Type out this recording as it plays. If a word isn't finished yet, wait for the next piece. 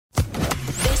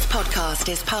Podcast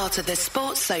is part of the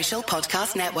Sports Social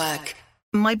Podcast Network.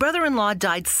 My brother-in-law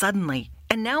died suddenly,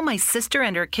 and now my sister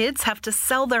and her kids have to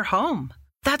sell their home.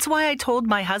 That's why I told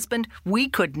my husband we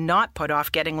could not put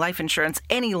off getting life insurance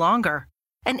any longer.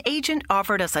 An agent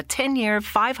offered us a 10-year,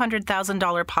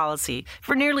 $500,000 policy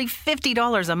for nearly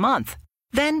 $50 a month.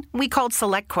 Then we called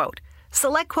SelectQuote.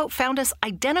 SelectQuote found us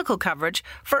identical coverage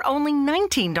for only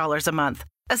 $19 a month,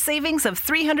 a savings of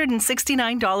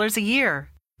 $369 a year.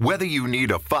 Whether you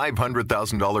need a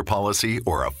 $500,000 policy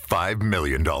or a $5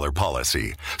 million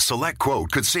policy, SelectQuote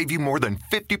could save you more than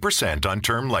 50% on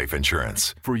term life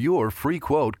insurance. For your free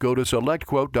quote, go to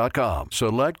SelectQuote.com.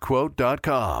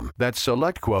 SelectQuote.com. That's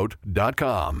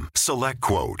SelectQuote.com.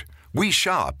 SelectQuote. We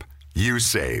shop. You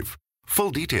save.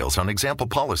 Full details on example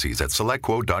policies at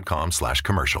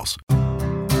SelectQuote.com/commercials.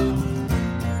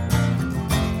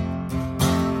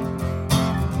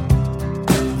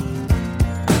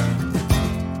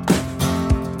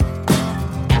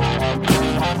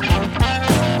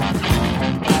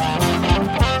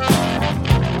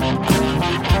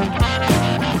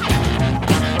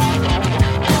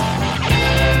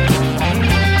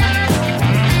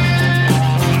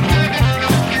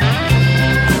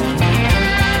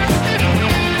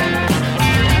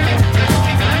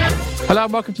 Hello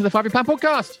and welcome to the FYP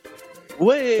Podcast.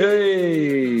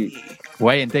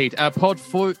 Way indeed. Pod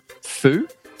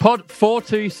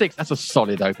 426. That's a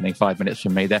solid opening 5 minutes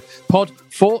from me there. Pod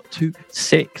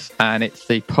 426. And it's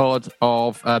the pod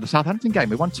of the Southampton game.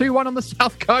 We won 2-1 on the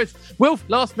South Coast. Wilf,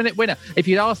 last minute winner. If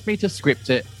you'd asked me to script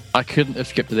it, I couldn't have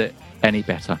scripted it any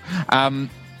better. And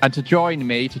to join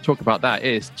me to talk about that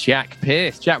is Jack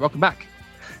Pearce. Jack, welcome back.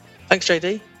 Thanks,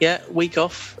 JD. Yeah, week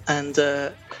off, and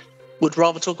would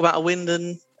rather talk about a win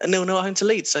than a 0-0 at home to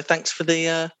Leeds. So thanks for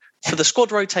the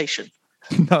squad rotation.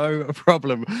 No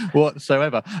problem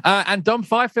whatsoever. And Dom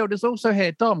Fifield is also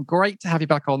here. Dom, great to have you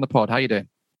back on the pod. How are you doing?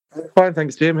 Fine,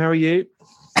 thanks, Jim. How are you?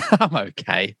 I'm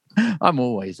okay. I'm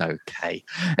always okay.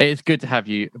 It's good to have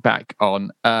you back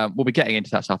on. We'll be getting into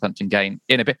that Southampton game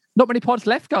in a bit. Not many pods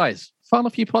left, guys.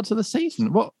 Final few pods of the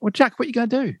season. Jack, what are you going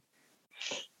to do?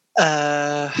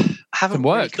 Haven't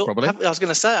work, really probably. I was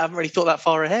going to say, I haven't really thought that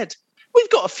far ahead. We've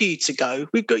got a few to go.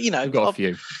 We've got a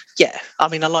few. Yeah, I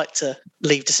mean, I like to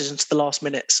leave decisions to the last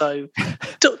minute. So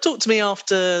talk to me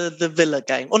after the Villa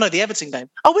game. Oh no, the Everton game.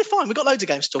 Oh, we're fine. We've got loads of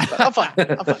games to talk about. I'm fine.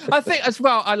 I think as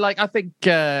well. I think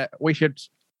we should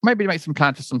maybe make some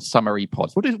plans for some summary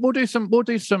pods. We'll do some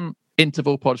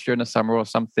interval pods during the summer or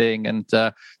something, and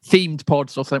themed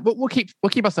pods or something. We'll keep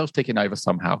ourselves ticking over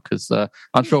somehow, because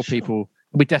I'm sure people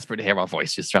will be desperate to hear our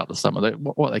voices throughout the summer.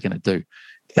 What are they going to do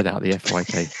without the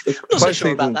FYP? I'm not so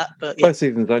sure about that, but yeah. Both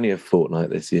seasons only a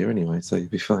fortnight this year anyway, so you'll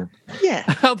be fine. Yeah.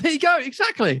 Oh, there you go.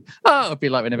 Exactly. Oh, it'd be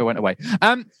like we never went away.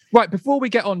 Right, before we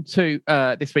get on to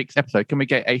this week's episode, can we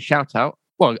get a shout out?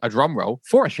 Well, a drum roll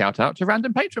for a shout out to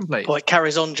random patron, please. Boy, it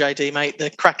carries on, JD, mate. The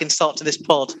cracking start to this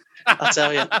pod, I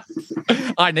tell you.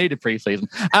 I need a pre-season.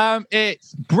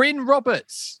 It's Bryn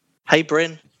Roberts. Hey,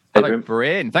 Bryn. Hello,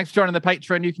 Bryn. Thanks for joining the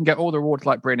Patreon. You can get all the rewards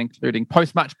like Bryn, including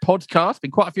post-match podcasts. Been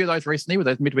quite a few of those recently with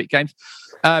those midweek games.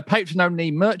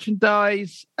 Patron-only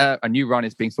merchandise. A new run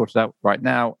is being sorted out right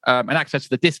now. And access to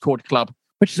the Discord club,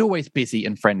 which is always busy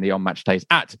and friendly on match days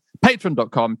at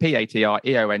patreon.com,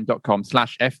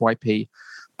 patreon.com/FYP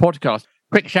podcast.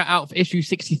 Quick shout out for issue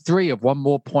 63 of One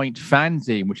More Point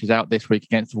Fanzine, which is out this week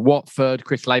against Watford.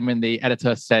 Chris Lehman, the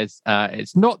editor, says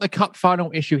it's not the cup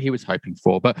final issue he was hoping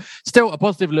for, but still a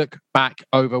positive look back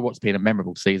over what's been a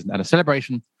memorable season and a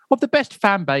celebration of the best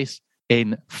fan base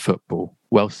in football.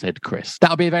 Well said, Chris.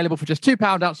 That'll be available for just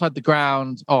 £2 outside the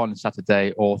ground on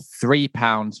Saturday, or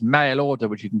 £3 mail order,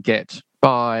 which you can get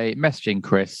by messaging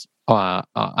Chris at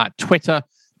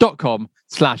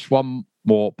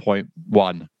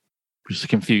twitter.com/onemorepoint1. Which is a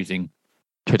confusing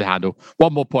Twitter handle.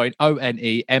 One more point,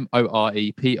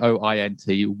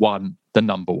 ONEMOREPOINT1, the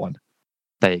number one.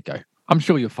 There you go. I'm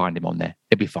sure you'll find him on there.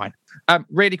 It'll be fine.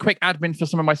 Really quick admin for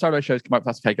some of my solo shows come up.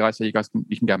 That's okay, guys. So you can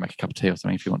go and make a cup of tea or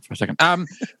something if you want for a second.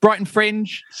 Brighton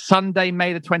Fringe, Sunday,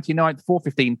 May the 29th,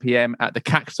 4:15 p.m. at the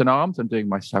Caxton Arms. I'm doing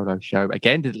my solo show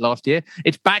again. Did it last year.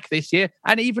 It's back this year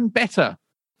and even better,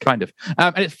 kind of.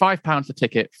 And it's £5 a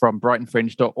ticket from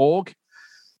brightonfringe.org.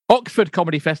 Oxford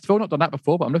Comedy Festival, not done that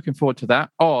before, but I'm looking forward to that,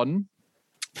 on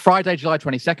Friday, July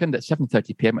 22nd at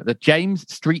 7:30 p.m. at the James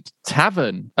Street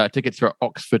Tavern. Tickets are at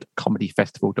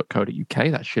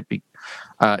oxfordcomedyfestival.co.uk. That should be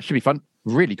fun.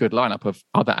 really good lineup of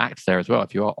other acts there as well.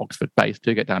 If you are Oxford based,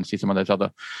 do get down to see some of those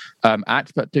other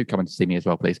acts, but do come and see me as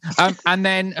well, please. And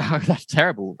then that's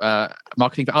terrible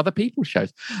marketing for other people's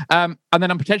shows. And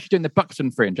then I'm potentially doing the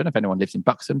Buxton Fringe. I don't know if anyone lives in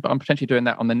Buxton, but I'm potentially doing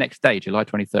that on the next day, July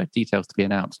 23rd. Details to be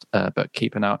announced, but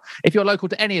keep an eye out. If you're local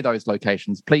to any of those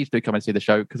locations, please do come and see the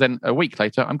show, because then a week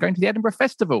later I'm going to the Edinburgh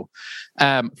Festival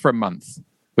for a month,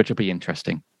 which will be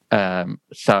interesting.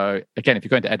 So again, if you're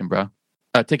going to Edinburgh,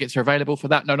 tickets are available for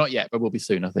that. No, not yet, but will be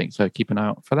soon, I think. So keep an eye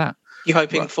out for that. You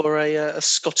hoping for a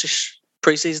Scottish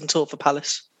pre-season tour for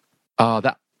Palace? Oh,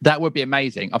 that would be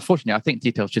amazing. Unfortunately, I think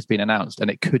details just been announced,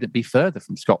 and it couldn't be further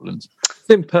from Scotland. It's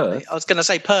in Perth. I was going to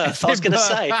say Perth. I was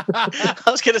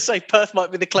going to say Perth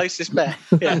might be the closest bet.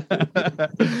 Yeah.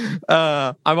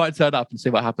 I might turn up and see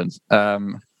what happens.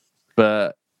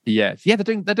 But yeah, they're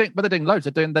doing loads.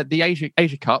 They're doing the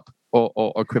Asia Cup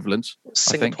or equivalent.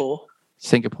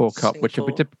 Singapore Cup, which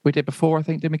we did before, I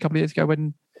think, didn't we, a couple of years ago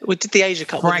when we did the Asia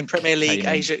Cup, Frank the Premier League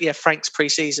Asia. Yeah, Frank's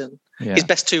pre-season. Yeah. His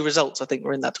best 2 results, I think,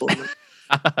 were in that tournament.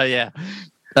 Yeah.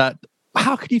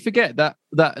 How could you forget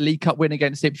that League Cup win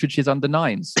against Ipswich's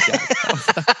under-9s? Yeah.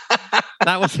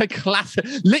 That was a classic.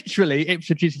 Literally,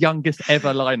 Ipswich's youngest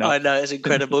ever lineup. I know, it's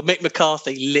incredible. Mick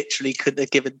McCarthy literally couldn't have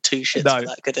given 2 shits for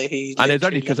that, could he? And it's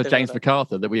only because of James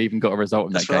MacArthur that we even got a result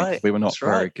in that game. Right. We were not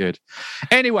very good.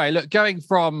 Anyway, look, going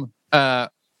from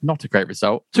not a great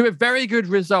result to a very good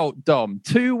result, Dom.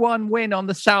 2-1 win on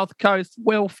the South Coast.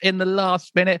 Wilf in the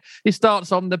last minute. He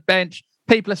starts on the bench.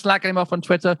 People are slacking him off on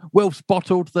Twitter. Wilf's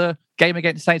bottled the game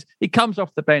against Saints. He comes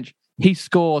off the bench. He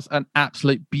scores an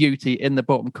absolute beauty in the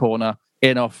bottom corner,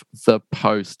 in off the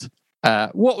post.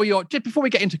 What were your, just before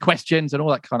we get into questions and all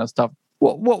that kind of stuff,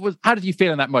 how did you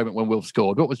feel in that moment when Wilf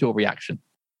scored? What was your reaction?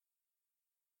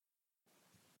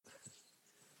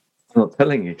 I'm not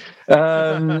telling you.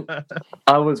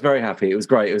 I was very happy. It was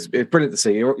great. It was brilliant to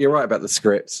see. You're right about the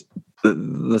script.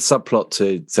 The subplot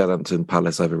to Southampton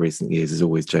Palace over recent years is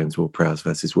always James Ward-Prowse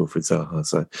versus Wilfried Zaha.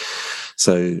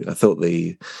 So I thought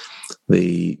the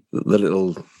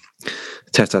little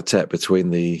tete-a-tete between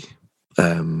the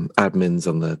admins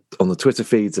on the Twitter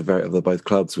feeds of both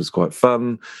clubs was quite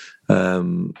fun.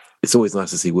 It's always nice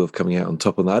to see Wilf coming out on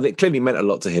top of that, and it clearly meant a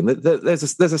lot to him. There's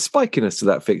a spikiness to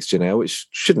that fixture now, which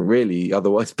shouldn't really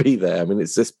otherwise be there. I mean,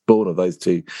 it's just born of those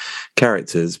 2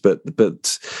 characters, but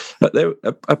there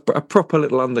a proper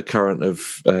little undercurrent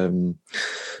of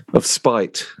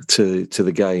spite to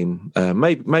the game.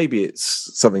 Maybe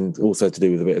it's something also to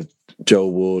do with a bit of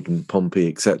Joel Ward and Pompey,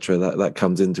 etc. That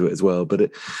comes into it as well, but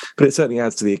it certainly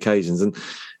adds to the occasions. And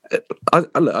I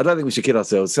don't think we should kid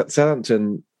ourselves.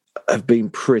 Southampton have been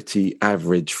pretty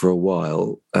average for a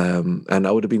while, and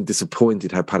I would have been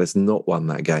disappointed had Palace not won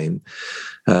that game.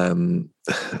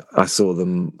 I saw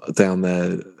them down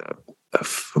there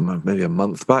maybe a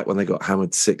month back when they got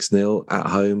hammered 6-0 at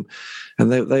home, and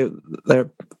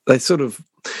they sort of,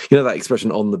 that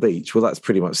expression "on the beach." Well, that's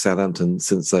pretty much Southampton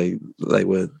since they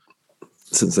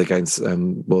gained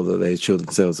they assured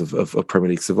themselves of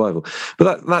Premier League survival.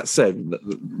 But that said,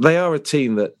 they are a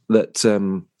team that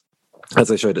as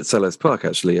they showed at Selhurst Park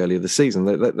actually earlier this season,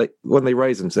 they when they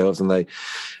raise themselves and they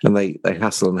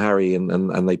hassle and harry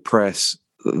and they press,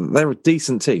 they're a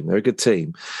decent team. They're a good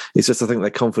team. It's just I think their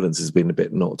confidence has been a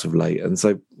bit knocked of late, and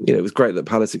so it was great that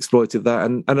Palace exploited that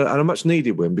and a much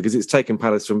needed win, because it's taken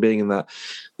Palace from being in that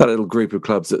little group of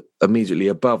clubs that immediately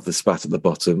above the spat at the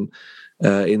bottom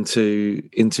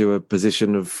into a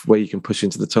position of where you can push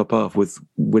into the top half with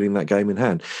winning that game in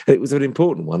hand. And it was an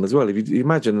important one as well. If you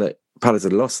imagine that Palace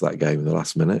had lost that game in the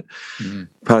last minute,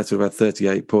 Palace would have had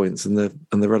 38 points and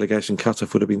the relegation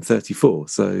cut-off would have been 34.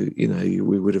 So, we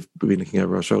would have been looking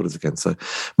over our shoulders again. So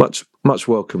much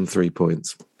welcome 3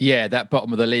 points. Yeah, that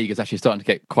bottom of the league is actually starting to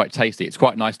get quite tasty. It's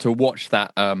quite nice to watch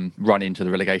that run into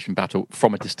the relegation battle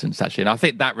from a distance, actually. And I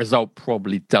think that result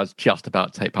probably does just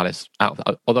about take Palace out,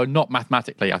 although not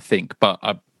mathematically, I think, but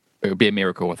it would be a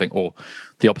miracle, I think, or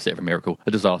the opposite of a miracle,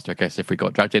 a disaster, I guess, if we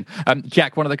got dragged in.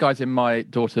 Jack, one of the guys in my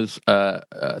daughter's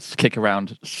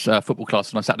kick-around football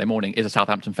class on Saturday morning is a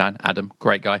Southampton fan, Adam,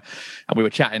 great guy. And we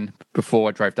were chatting before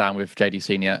I drove down with JD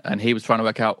Senior, and he was trying to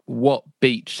work out what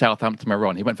beach Southampton were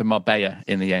on. He went for Marbella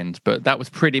in the end, but that was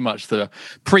pretty much the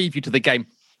preview to the game.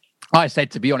 I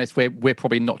said, to be honest, we're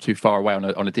probably not too far away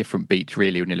on a different beach,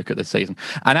 really, when you look at the season.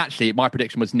 And actually, my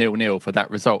prediction was 0-0 for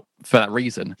that result, for that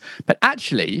reason. But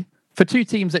actually, for 2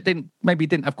 teams that didn't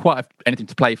have quite anything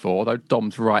to play for, although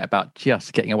Dom's right about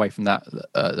just getting away from that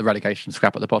the relegation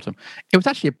scrap at the bottom, it was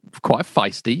actually quite a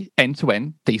feisty,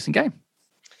 end-to-end, decent game.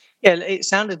 Yeah, it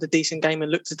sounded a decent game and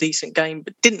looked a decent game,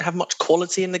 but didn't have much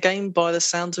quality in the game by the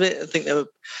sounds of it. I think there were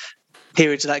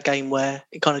periods of that game where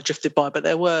it kind of drifted by, but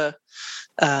there were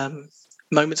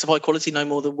moments of high quality, no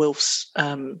more than Wolves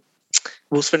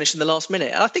finish in the last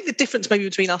minute. And I think the difference maybe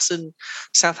between us and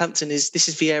Southampton is this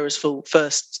is Vieira's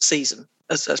first season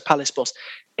as Palace boss.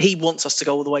 He wants us to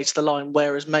go all the way to the line,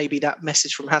 whereas maybe that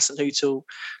message from Hasenhüttl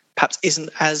perhaps isn't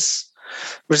as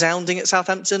resounding at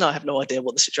Southampton. I have no idea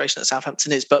what the situation at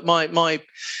Southampton is, but my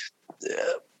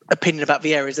opinion about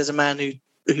Vieira is there's a man who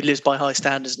lives by high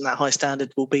standards, and that high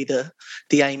standard will be the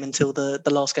aim until the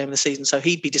last game of the season. So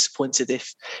he'd be disappointed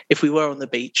if we were on the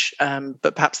beach.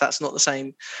 But perhaps that's not the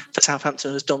same for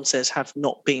Southampton, as Dom says, have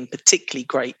not been particularly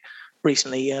great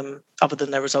recently, other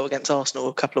than their result against Arsenal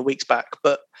a couple of weeks back.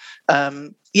 But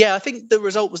I think the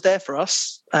result was there for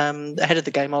us ahead of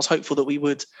the game. I was hopeful that we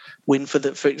would win for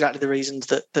exactly the reasons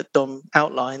that Dom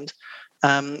outlined.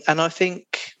 And I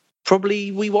think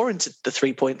probably we warranted the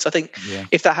 3 points. I think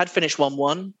if that had finished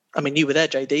 1-1, I mean, you were there,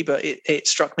 JD, but it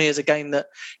struck me as a game that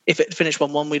if it finished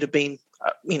 1-1, we'd have been,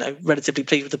 relatively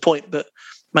pleased with the point, but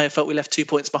may have felt we left 2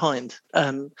 points behind.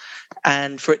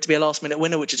 And for it to be a last-minute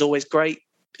winner, which is always great,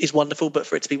 is wonderful, but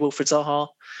for it to be Wilfried Zaha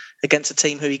against a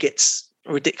team who he gets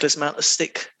a ridiculous amount of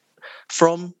stick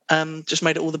from, just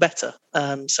made it all the better.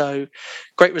 So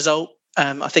great result.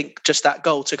 I think just that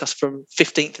goal took us from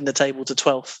 15th in the table to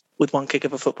 12th with one kick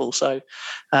of a football. So,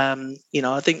 I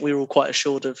think we were all quite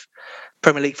assured of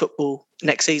Premier League football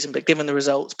next season. But given the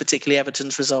results, particularly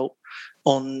Everton's result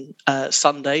on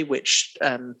Sunday, which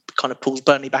kind of pulls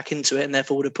Burnley back into it and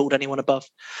therefore would have pulled anyone above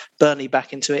Burnley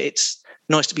back into it, it's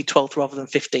nice to be 12th rather than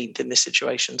 15th in this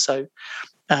situation. So,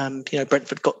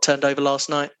 Brentford got turned over last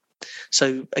night.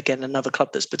 So, again, another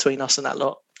club that's between us and that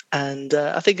lot. And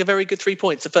I think a very good 3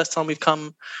 points. The first time we've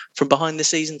come from behind this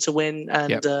season to win,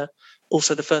 and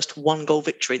also the first 1-goal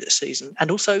victory this season,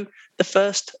 and also the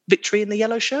first victory in the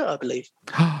yellow shirt, I believe.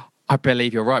 I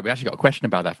believe you're right. We actually got a question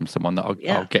about that from someone that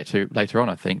I'll get to later on,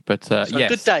 I think. But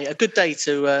yes. A good day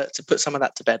to put some of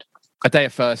that to bed. A day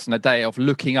of first and a day of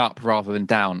looking up rather than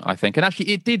down, I think. And actually,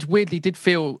 it did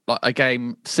feel like a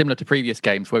game similar to previous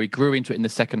games where we grew into it in the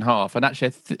second half. And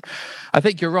actually, I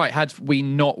think you're right. Had we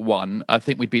not won, I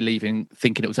think we'd be leaving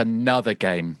thinking it was another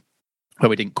game where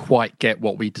we didn't quite get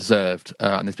what we deserved.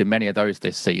 And there's been many of those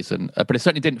this season. But it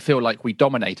certainly didn't feel like we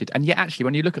dominated. And yet, actually,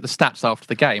 when you look at the stats after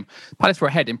the game, Palace were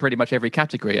ahead in pretty much every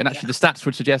category. And actually, the stats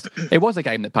would suggest it was a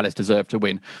game that Palace deserved to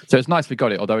win. So it's nice we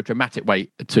got it, although a dramatic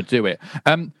way to do it.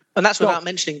 And that's without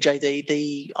mentioning,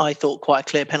 JD, I thought quite a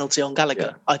clear penalty on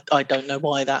Gallagher. Yeah. I don't know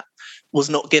why that was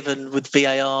not given with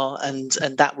VAR, and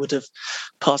that would have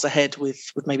passed ahead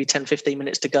with maybe 10, 15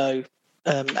 minutes to go,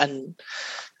 and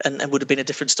would have been a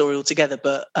different story altogether.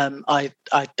 But I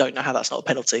don't know how that's not a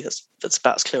penalty. That's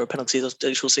about as clear a penalty as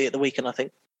we'll see at the weekend, I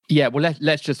think. Yeah, well,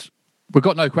 let's just... We've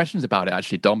got no questions about it,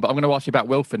 actually, Dom, but I'm going to ask you about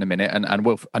Wilf in a minute, and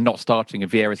Wilf and not starting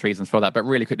and Vieira's reasons for that. But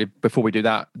really quickly, before we do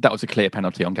that, that was a clear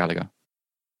penalty on Gallagher.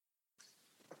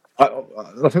 I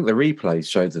think the replays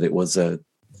showed that it was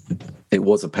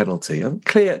a penalty. And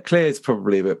clear is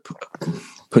probably a bit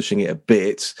pushing it a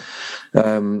bit.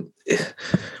 If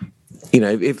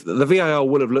the VAR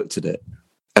would have looked at it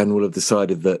and would have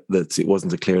decided that it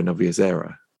wasn't a clear and obvious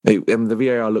error. The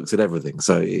VAR looks at everything,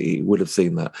 so he would have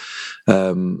seen that.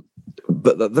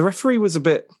 But the referee was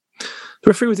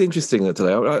interesting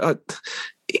today.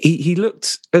 He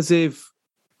looked as if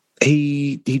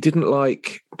he didn't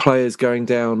like players going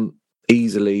down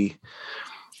easily,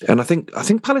 and I think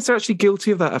Palace are actually guilty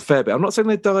of that a fair bit. I'm not saying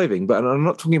they're diving, but I'm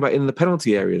not talking about in the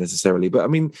penalty area necessarily. But I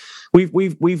mean,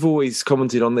 we've always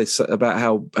commented on this about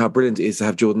how brilliant it is to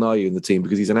have Jordan Ayew in the team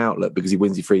because he's an outlet, because he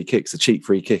wins your free kicks, a cheap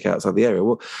free kick outside the area.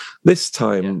 Well, this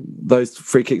time those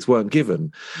free kicks weren't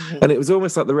given, and it was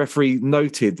almost like the referee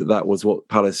noted that was what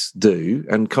Palace do,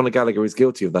 and Conor Gallagher is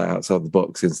guilty of that outside the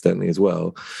box, incidentally, as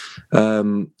well.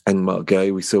 And Mark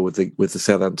Gay, we saw with the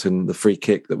Southampton, the free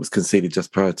kick that was conceded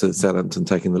just prior to Southampton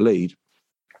taking the lead.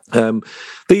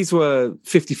 These were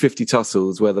 50-50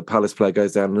 tussles where the Palace player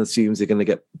goes down and assumes they're going to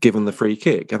get given the free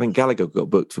kick. I think Gallagher got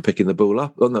booked for picking the ball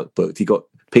up. Well, not booked, he got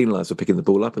penalised for picking the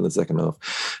ball up in the second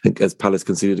half, as Palace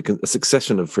conceded a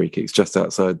succession of free kicks just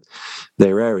outside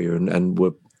their area and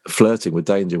were flirting with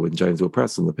danger when James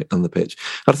Ward-Prowse on the pitch.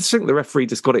 I just think the referee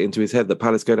just got it into his head that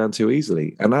Palace go down too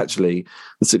easily, and actually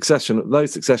those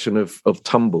succession of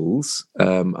tumbles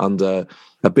under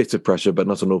a bit of pressure but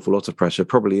not an awful lot of pressure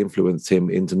probably influenced him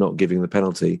into not giving the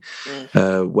penalty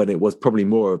when it was probably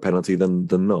more of a penalty than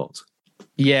not.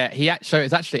 Yeah,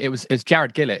 it was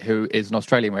Jared Gillett, who is an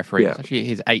Australian referee. It's actually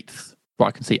his eighth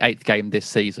game this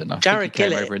season. I think he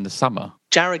came over in the summer.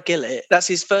 Jared Gillett, that's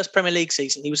his first Premier League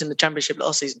season. He was in the Championship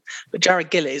last season. But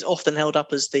Jared Gillett is often held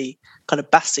up as the kind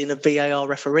of bastion of VAR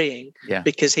refereeing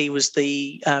because he was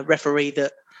the referee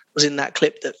that was in that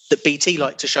clip that BT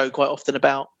liked to show quite often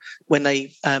about when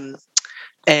they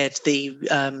aired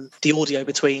the audio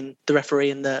between the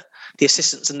referee and the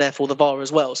assistants and therefore the VAR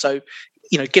as well. So,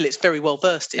 Gillett's very well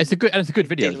versed in. It's a good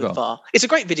video as well. VAR. It's a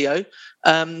great video,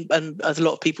 and a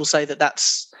lot of people say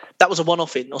that was a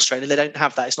one-off in Australia. They don't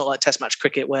have that. It's not like Test match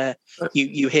cricket where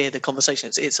you hear the conversation.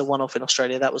 It's a one-off in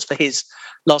Australia. That was for his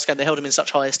last game. They held him in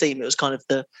such high esteem. It was kind of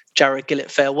the Jared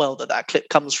Gillett farewell that clip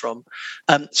comes from.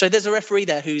 So there's a referee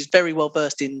there who's very well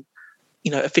versed in,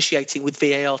 officiating with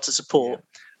VAR to support. Yeah.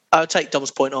 I would take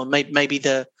Dom's point on. Maybe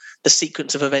the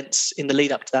sequence of events in the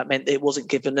lead up to that meant it wasn't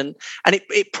given, and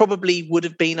it probably would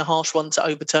have been a harsh one to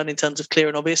overturn in terms of clear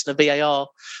and obvious. And the VAR,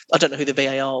 I don't know who the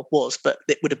VAR was, but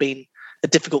it would have been a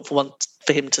difficult one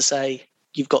for him to say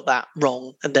you've got that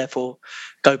wrong and therefore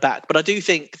go back. But I do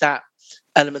think that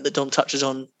element that Dom touches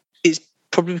on is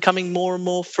probably becoming more and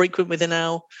more frequent within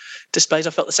our displays.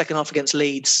 I felt the second half against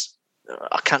Leeds,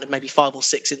 I counted maybe 5 or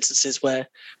 6 instances where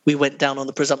we went down on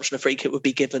the presumption a free kick would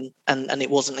be given and it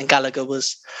wasn't, and Gallagher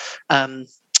was the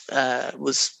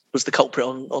culprit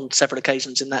on several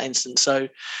occasions in that instance. So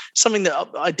something that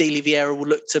ideally Vieira will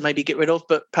look to maybe get rid of,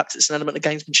 but perhaps it's an element of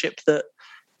gamesmanship that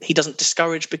he doesn't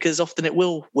discourage, because often it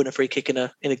will win a free kick in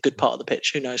a good part of the pitch.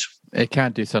 Who knows? It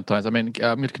can do sometimes. I mean,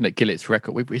 I'm looking at Gillett's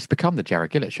record. It's become the Jared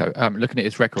Gillett show. Looking at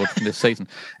his record from this season: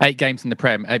 8 games in the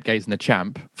Prem, 8 games in the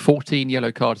Champ, 14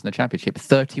 yellow cards in the Championship,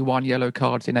 31 yellow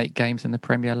cards in 8 games in the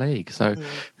Premier League. So,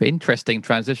 interesting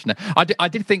transition. I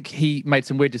did think he made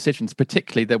some weird decisions.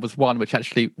 Particularly, there was one which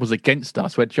actually was against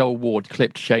us, where Joel Ward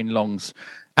clipped Shane Long's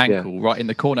ankle right in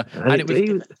the corner, and it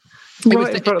was. It was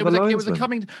a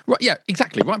coming,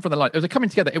 exactly, right in front of the line. It was a coming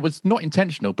together. It was not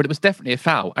intentional, but it was definitely a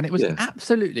foul. And it was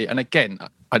absolutely, and again,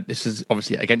 this is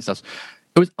obviously against us,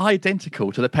 it was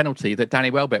identical to the penalty that Danny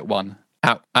Welbeck won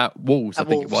at Wolves, I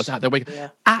think it was, at the week. Yeah.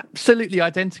 Absolutely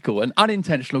identical, an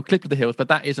unintentional clip of the heels, but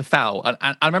that is a foul. And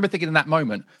I remember thinking in that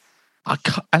moment, I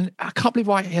can't believe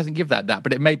why he hasn't given that,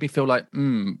 but it made me feel like,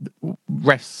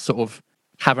 refs sort of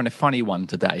having a funny one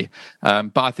today.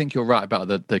 But I think you're right about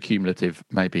the cumulative,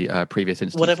 maybe previous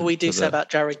instances. Whatever we do say about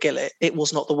Jared Gillett, it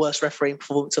was not the worst refereeing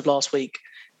performance of last week,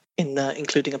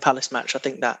 including a Palace match. I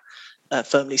think that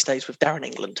firmly stays with Darren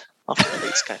England after the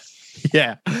Leeds game.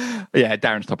 Yeah,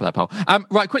 Darren's top of that pile.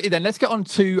 Right, quickly then, let's get on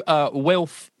to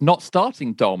Wilf not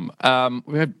starting, Dom.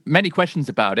 We have many questions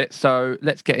about it, so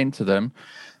let's get into them.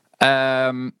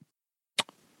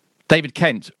 David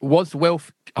Kent, was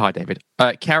Wilf... Hi, David.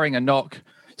 Carrying a knock,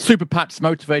 super Pat's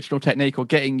motivational technique, or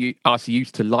getting us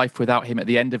used to life without him at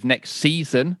the end of next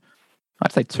season?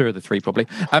 I'd say 2 of the 3, probably.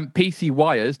 PC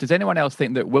Wires, does anyone else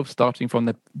think that Wilf starting from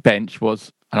the bench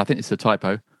was, and I think this is a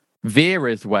typo,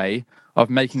 Vieira's way of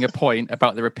making a point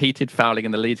about the repeated fouling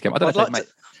in the Leeds game? I don't know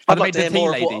if I'd like to hear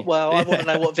more of what... Well, I want to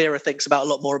know what Vieira thinks about a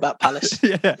lot more about Palace.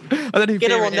 Get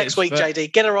her on next week,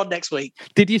 JD. Get her on next week.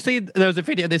 Did you see there was a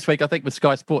video this week, I think, with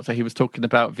Sky Sports, where he was talking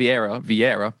about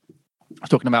Vieira was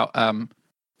talking about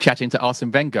chatting to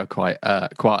Arsene Wenger quite a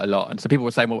lot. And so people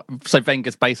were saying, well, so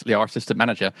Wenger's basically our assistant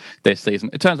manager this season.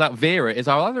 It turns out Vieira is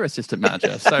our other assistant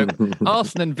manager. So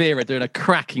Arsene and Vieira doing a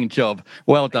cracking job.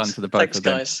 Well done to the both of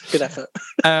them. Thanks, guys. Good effort.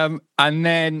 And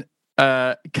then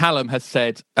Callum has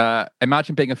said,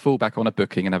 imagine being a fullback on a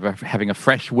booking and having a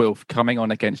fresh Wilf coming on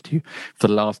against you for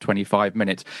the last 25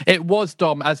 minutes. It was,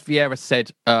 Dom, as Vieira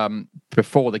said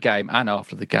before the game and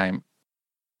after the game,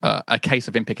 a case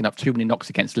of him picking up too many knocks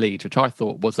against Leeds, which I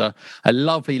thought was a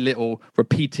lovely little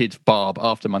repeated barb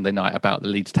after Monday night about the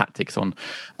Leeds tactics on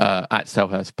at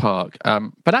Selhurst Park.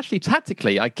 But actually,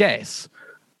 tactically, I guess,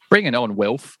 bringing on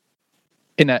Wilf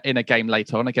in a game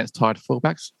later on against tired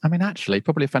fullbacks, I mean, actually,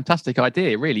 probably a fantastic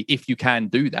idea, really, if you can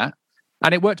do that.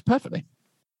 And it worked perfectly.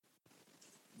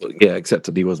 Yeah, except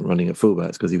that he wasn't running at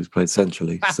fullbacks because he was played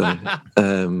centrally. So,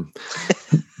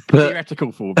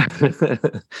 theoretical fullback.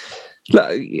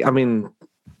 I mean,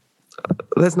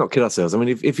 let's not kid ourselves. I mean,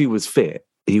 if he was fit,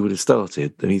 he would have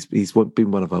started. And he's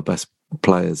been one of our best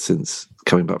players since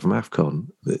coming back from AFCON.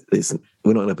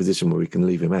 We're not in a position where we can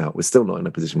leave him out. We're still not in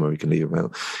a position where we can leave him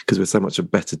out because we're so much a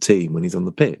better team when he's on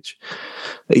the pitch,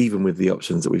 even with the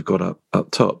options that we've got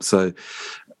up top. So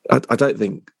I don't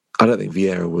think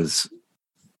Vieira was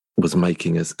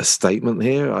making a statement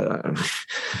here.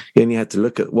 You only had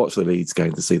to watch the Leeds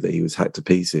game to see that he was hacked to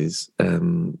pieces.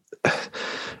 And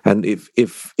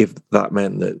if that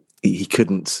meant that he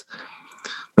couldn't,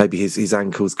 maybe his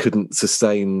ankles couldn't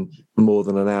sustain more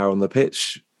than an hour on the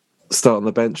pitch, start on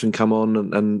the bench and come on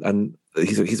and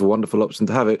he's a wonderful option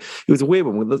to have. It was a weird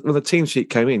one when the team sheet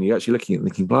came in. You're actually looking at it and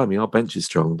thinking, blimey, our bench is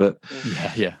strong, but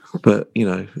But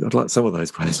I'd like some of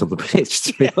those players on the pitch,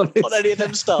 to be honest. Not any of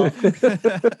them start.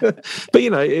 But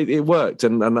it worked,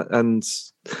 and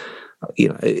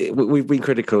we've been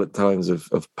critical at times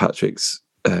of Patrick's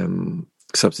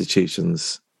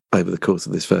substitutions over the course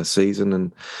of this first season,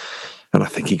 and I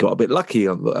think he got a bit lucky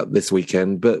on this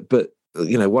weekend. But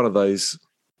one of those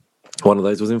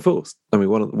was enforced. I mean,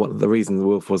 one of the reasons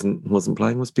Wilf wasn't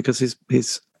playing was because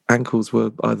his ankles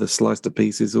were either sliced to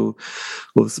pieces or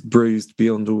bruised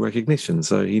beyond all recognition.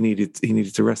 So he needed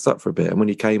to rest up for a bit. And when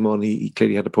he came on, he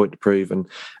clearly had a point to prove, and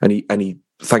he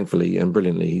thankfully and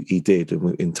brilliantly he did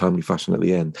in timely fashion at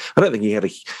the end. I don't think he had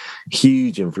a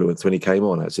huge influence when he came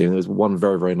on. Actually, and there was one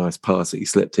very, very nice pass that he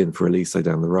slipped in for Elise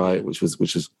down the right, which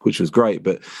was great.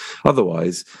 But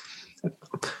otherwise,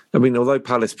 I mean, although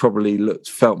Palace probably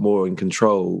felt more in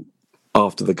control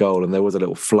after the goal, and there was a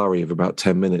little flurry of about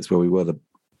 10 minutes where we were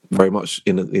very much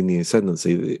in the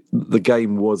ascendancy, the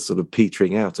game was sort of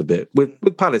petering out a bit,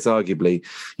 with Palace arguably,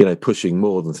 pushing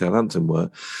more than Southampton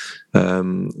were.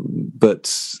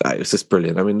 But it was just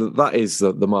brilliant. I mean, that is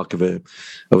the mark of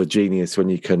a genius, when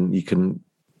you can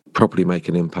properly make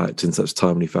an impact in such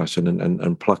timely fashion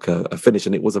and pluck a finish.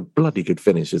 And it was a bloody good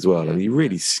finish as well. I mean, he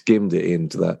really skimmed it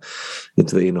into the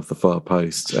in off the far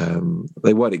post.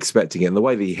 They weren't expecting it, and the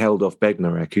way that he held off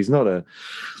Bednarek, who's not a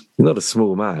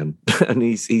small man, and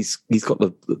he's got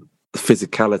the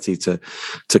physicality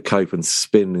to cope and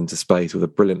spin into space with a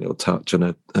brilliant little touch and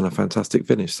a fantastic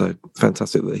finish. So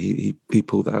fantastic that he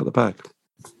pulled that out of the bag.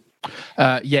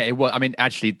 It was. I mean,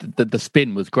 actually, the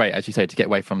spin was great, as you say, to get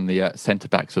away from the centre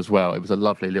backs as well. It was a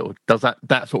lovely little does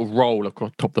that sort of roll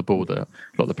across top of the ball that a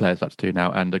lot of the players have to do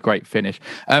now, and a great finish.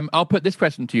 I'll put this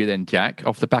question to you then, Jack,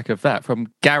 off the back of that,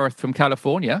 from Gareth from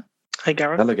California. Hey,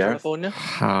 Gareth. Hello, Gareth. California.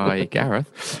 Hi,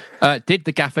 Gareth. Did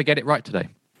the gaffer get it right today?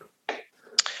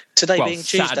 Today being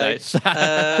Tuesday,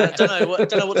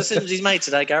 don't know what decisions he's made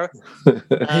today, Gareth.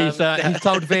 He's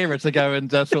told Vera to go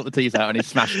and sort the teas out, and he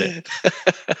smashed it.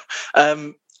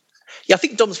 I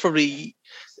think Dom's probably.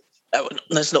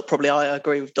 That's not probably. I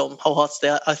agree with Dom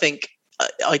wholeheartedly. I think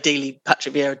ideally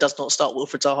Patrick Vieira does not start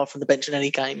Wilfred Zaha from the bench in any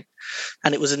game,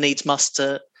 and it was a needs must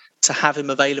to have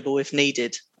him available if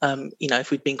needed.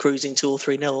 If we'd been cruising 2 or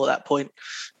 3-0 at that point,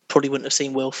 probably wouldn't have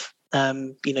seen Wilf.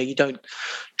 You don't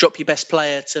drop your best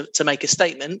player to make a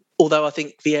statement, although I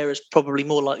think Vieira's probably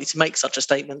more likely to make such a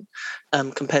statement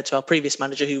compared to our previous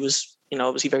manager, who was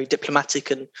obviously very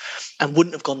diplomatic and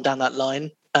wouldn't have gone down that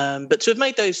line. But to have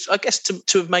made those, I guess,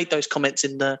 to have made those comments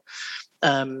in the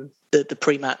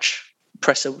pre-match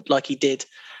presser like he did,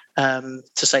 to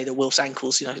say that Wilf's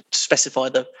ankles, to specify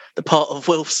the part of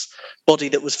Wilf's body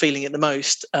that was feeling it the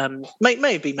most,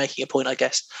 may be making a point, I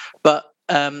guess. But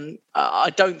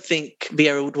I don't think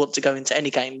Vieira would want to go into any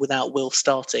game without Wilf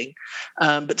starting.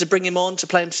 But to bring him on, to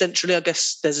play him centrally, I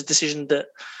guess there's a decision that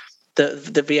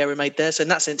Vieira made there. So in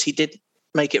that sense, he did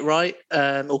make it right,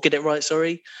 or get it right,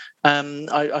 sorry.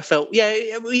 I felt,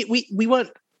 we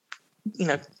weren't,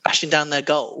 bashing down their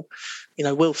goal.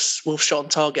 Wilf's shot on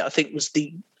target, I think, was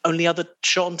the only other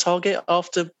shot on target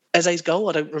after Eze's goal.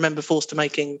 I don't remember Forster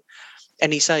making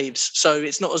any saves. So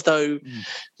it's not as though,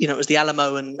 it was the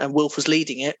Alamo and Wilf was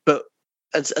leading it. But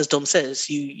as Dom says,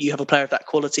 you have a player of that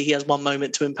quality. He has one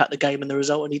moment to impact the game and the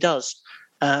result, and he does.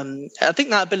 I think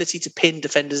that ability to pin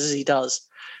defenders as he does,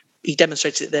 he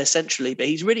demonstrated it there centrally, but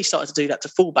he's really started to do that to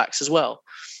fullbacks as well.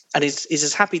 And is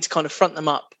as happy to kind of front them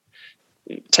up,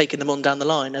 taking them on down the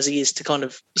line, as he is to kind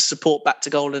of support back to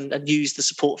goal and use the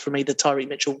support from either Tyree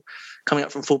Mitchell coming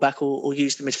up from fullback or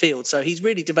use the midfield. So he's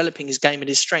really developing his game and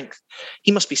his strength.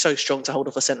 He must be so strong to hold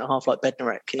off a centre-half like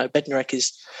Bednarek. Bednarek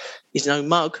is no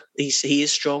mug. He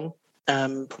is strong.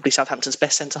 Probably Southampton's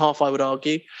best centre-half, I would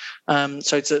argue.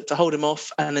 So to hold him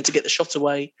off and then to get the shot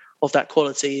away of that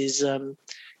quality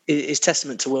is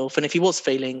testament to Wilf. And if he was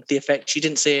feeling the effects, you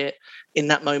didn't see it in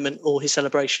that moment or his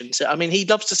celebration. So, I mean, he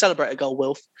loves to celebrate a goal,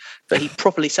 Wilf, but he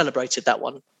properly celebrated that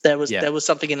one. There was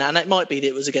something in that, and it might be that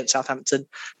it was against Southampton,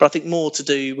 but I think more to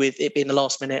do with it being the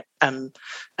last minute and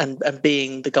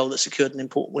being the goal that secured an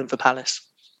important win for Palace.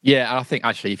 Yeah, I think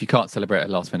actually, if you can't celebrate a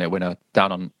last minute winner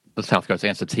down on the South Coast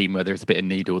against a team where there's a bit of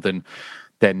needle, then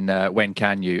when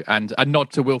can you? And a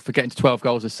nod to Wilf for getting to 12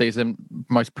 goals this season,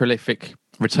 most prolific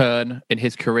return in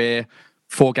his career.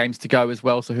 4 games to go as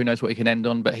well, so who knows what he can end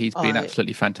on, but he's been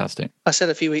absolutely fantastic. I said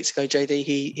a few weeks ago, JD,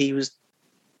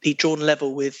 he'd drawn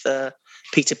level with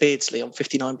Peter Beardsley on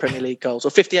 59 Premier League goals,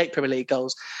 or 58 Premier League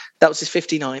goals. That was his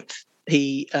 59th.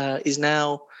 He is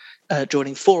now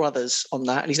joining 4 others on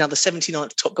that, and he's now the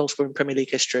 79th top goal scorer in Premier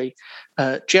League history.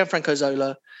 Gianfranco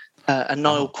Zola, and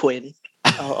Niall Quinn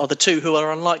are the two who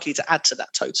are unlikely to add to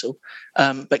that total.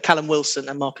 But Callum Wilson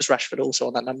and Marcus Rashford are also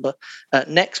on that number.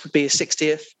 Next would be his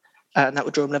 60th, and that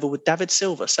would draw him level with David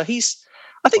Silva. So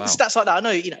I think the stats like that, I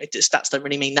know, stats don't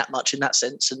really mean that much in that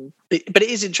sense. But it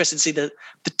is interesting to see the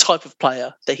type of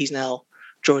player that he's now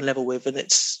drawing level with. And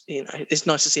it's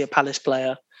nice to see a Palace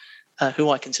player who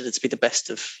I consider to be the best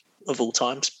of all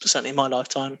time, certainly in my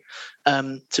lifetime,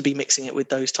 to be mixing it with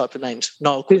those type of names.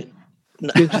 Niall Quinn.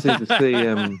 Interesting to see.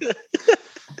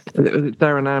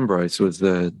 Darren Ambrose was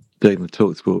doing the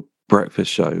TalkSport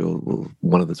breakfast show, or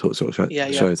one of the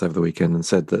TalkSport shows over the weekend, and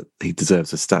said that he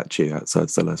deserves a statue outside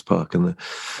Selhurst Park. And the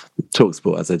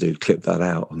TalkSport, as they do, clipped that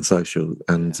out on social.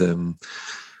 And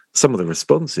some of the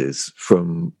responses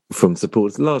from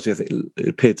supporters, largely I think it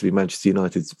appeared to be Manchester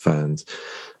United fans,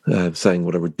 saying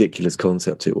what a ridiculous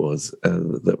concept it was,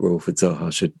 that Wilfried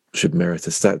Zaha should merit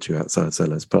a statue outside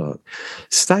Selhurst Park.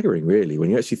 Staggering, really, when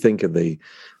you actually think of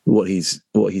what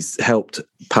he's helped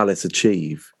Palace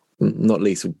achieve, not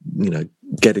least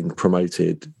getting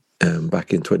promoted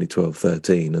back in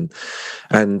 2012-13,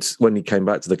 and when he came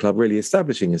back to the club, really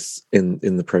establishing us in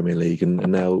the Premier League, and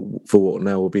now for what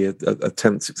now will be a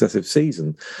 10th successive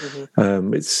season.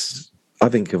 Mm-hmm. It's, I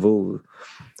think, of all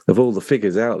the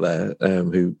figures out there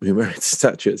who merit a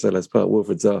statue at Selhurst Park,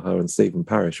 Wilfried Zaha and Stephen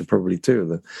Parish are probably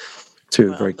two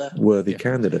very worthy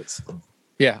candidates.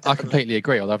 Yeah, I completely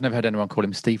agree. Although I've never heard anyone call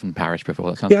him Stephen Parish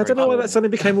before. I don't know why that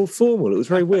suddenly became all formal. It was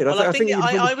very weird. Well, I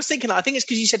was thinking. I think it's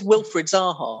because you said Wilfried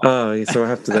Zaha. Oh, so I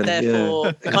have to then.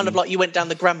 Therefore, kind of like you went down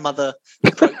the grandmother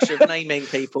approach of naming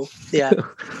people. Yeah.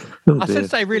 I should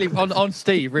say, really, on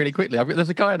Steve, really quickly. There's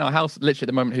a guy in our house literally at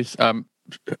the moment who's. I was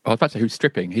about to say who's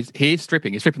stripping. He is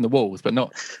stripping. He's stripping the walls, but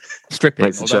not stripping.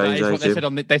 Makes a change, what they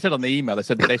said on the email. They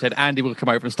said Andy will come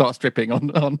over and start stripping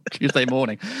on Tuesday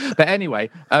morning. But anyway.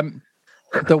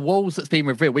 The walls that's been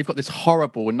revealed, we've got this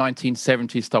horrible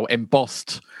 1970s style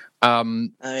embossed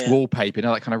wallpaper,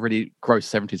 that kind of really gross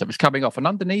 70s stuff. It's coming off, and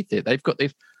underneath it, they've got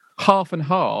this half and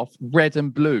half red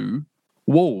and blue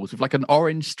walls with like an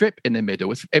orange strip in the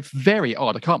middle. It's very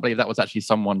odd. I can't believe that was actually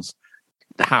someone's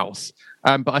house.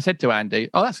 But I said to Andy,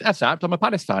 "Oh, that's apt. I'm a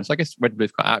Palace fan, so I guess red and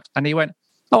blue's quite apt." And he went,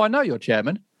 "Oh, I know you're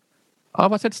chairman."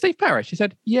 I said, "Steve Parish." He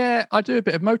said, "Yeah, I do a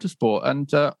bit of motorsport, and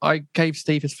I gave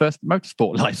Steve his first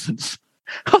motorsport license."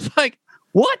 I was like,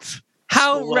 what?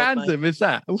 How random is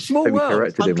that? A small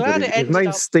world. I'm glad it ended. His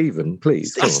name's Stephen,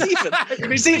 please.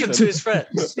 Stephen to his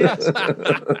friends. Yes. In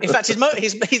fact, his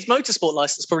motorsport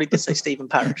license probably did say Stephen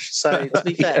Parish. So to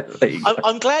be fair,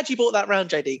 I'm glad you brought that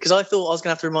round, JD, because I thought I was going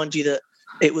to have to remind you that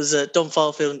it was Don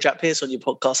Farfield and Jack Pearce on your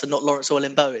podcast and not Lawrence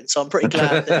Owen-Bowen. So I'm pretty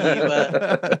glad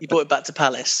that you brought it back to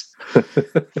Palace.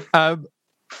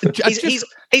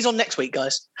 He's on next week,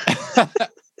 guys.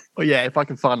 Well, yeah, if I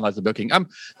can finalise the booking.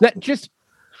 Just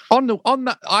on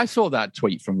that, I saw that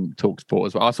tweet from TalkSport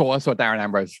as well. I saw Darren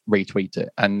Ambrose retweet it,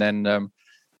 and then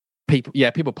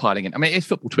people piling in. I mean, it's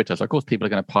football Twitter, so of course people are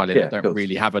going to pile in. Yeah, don't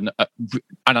really have an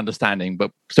understanding,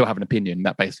 but still have an opinion.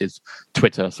 That basically is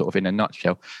Twitter, sort of in a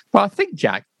nutshell. But I think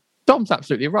Dom's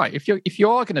absolutely right. If you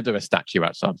are going to do a statue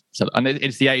outside, and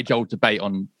it's the age-old debate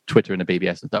on Twitter and the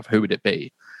BBS and stuff, who would it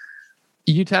be?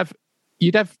 You'd have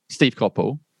Steve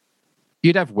Coppell.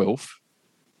 You'd have Wilf,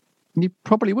 and you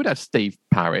probably would have Steve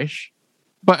Parish,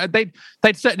 but they'd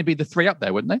certainly be the three up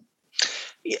there, wouldn't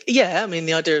they? Yeah, I mean,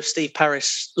 the idea of Steve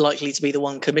Parish likely to be the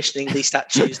one commissioning these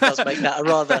statues does make that a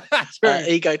rather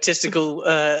egotistical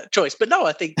choice. But no,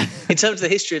 I think in terms of the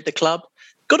history of the club,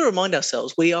 got to remind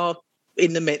ourselves we are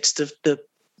in the midst of the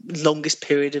longest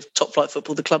period of top-flight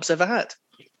football the club's ever had.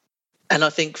 And I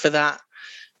think for that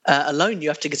alone, you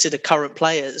have to consider current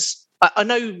players. I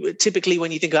know typically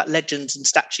when you think about legends and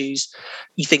statues,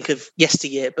 you think of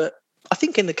yesteryear, but I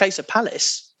think in the case of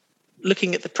Palace,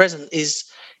 looking at the present is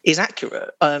accurate.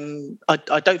 I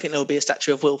don't think there will be a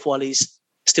statue of Wilf while he's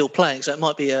still playing, so it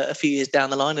might be a few years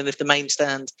down the line. And if the main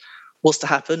stand was to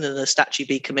happen and a statue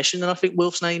be commissioned, then I think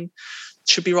Wilf's name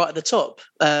should be right at the top.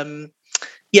 I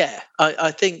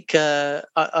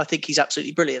think he's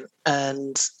absolutely brilliant,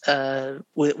 and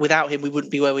without him, we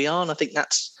wouldn't be where we are. And I think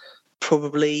that's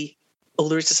probably all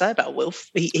there is to say about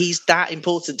Wilf. He's that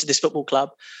important to this football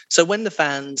club. So when the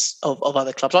fans of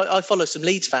other clubs, I follow some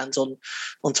Leeds fans on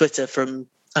Twitter from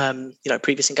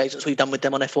previous engagements we've done with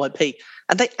them on FYP,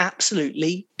 and they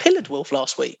absolutely pillared Wilf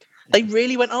last week. They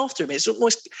really went after him.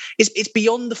 It's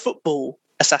beyond the football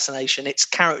assassination. It's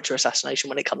character assassination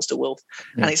when it comes to Wilf,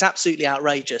 and it's absolutely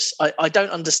outrageous. I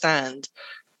don't understand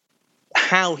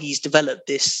how he's developed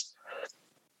this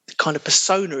kind of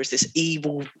persona as this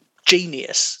evil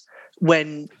genius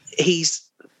when he's,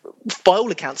 by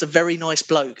all accounts, a very nice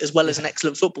bloke as well as an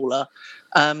excellent footballer.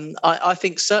 I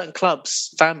think certain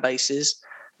clubs, fan bases,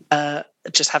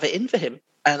 just have it in for him,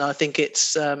 and I think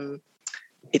it's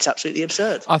absolutely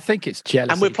absurd. I think it's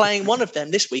jealousy. And we're playing one of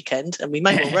them this weekend, and we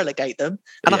may well relegate them.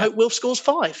 And I hope Wilf scores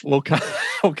 5. We'll come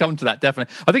to that,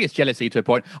 definitely. I think it's jealousy to a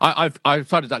point. I've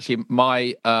decided actually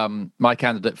my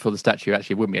candidate for the statue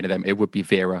actually wouldn't be any of them. It would be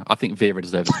Vera. I think Vera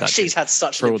deserves a statue. She's had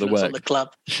such an influence on the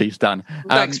club. She's done.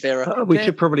 Thanks, Vera. We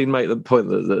should probably make the point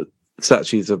that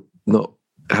statues are not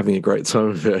having a great time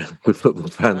with football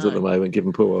fans at the moment,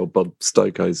 given poor old Bob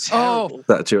Stokoe's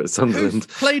statue at Sunderland. Who's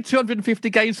played 250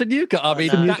 games for Newcastle. I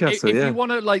mean, if you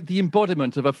want to, like, the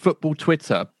embodiment of a football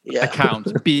Twitter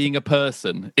account being a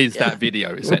person is that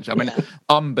video, essentially.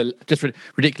 I mean, just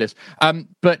ridiculous.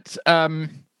 But I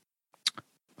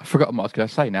forgot what I was going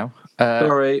to say now.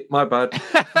 Sorry, my bad.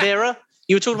 Vera?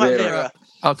 You were talking about Vera.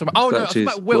 I was talking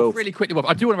about Wilf really quickly. Wilf.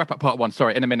 I do want to wrap up part 1.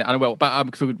 Sorry, in a minute. I will, but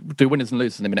because we'll do winners and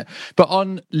losers in a minute. But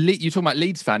on you talking about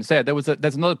Leeds fans, there's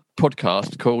another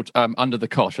podcast called Under the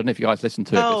Cosh. I don't know if you guys listen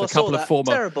to it. There's a couple of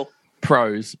former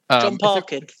pros, John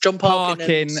Parkin,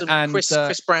 and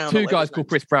Chris Brown. 2 guys called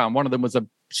Chris Brown. One of them was a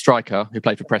striker who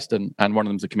played for Preston, and one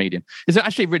of them's a comedian. It's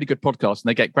actually a really good podcast, and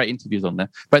they get great interviews on there.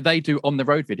 But they do on the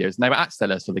road videos, and they were at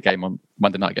Stellars for the game on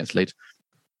Monday night against Leeds,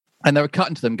 and they were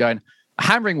cutting to them going,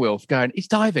 hammering Wilf, going, he's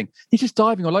just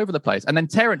diving all over the place. And then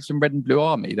Terence from Red and Blue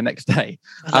Army the next day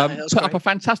put up a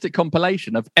fantastic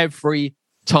compilation of every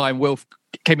time Wilf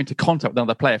came into contact with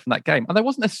another player from that game, and there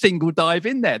wasn't a single dive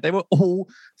in there. They were all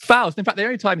fouls. In fact, the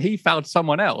only time he fouled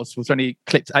someone else was when he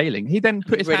clipped Ayling. He then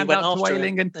put his hand out to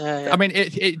Ayling, and I mean,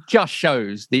 it just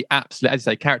shows the absolute, as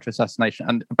I say, character assassination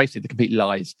and basically the complete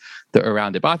lies that are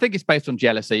around it. But I think it's based on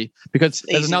jealousy, because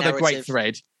there's another great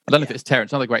thread. I don't know if it's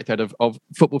Terence, another great thread of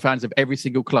football fans of every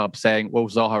single club saying, well,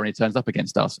 Zaha only turns up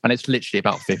against us. And it's literally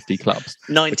about 50 clubs.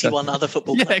 91 other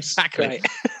football clubs. Yeah, exactly. Great.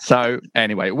 So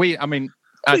anyway, we've not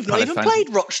even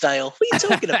played Rochdale. What are you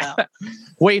talking about?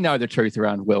 We know the truth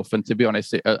around Wilf. And to be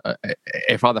honest,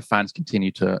 if other fans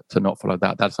continue to not follow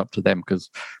that, that's up to them, because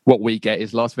what we get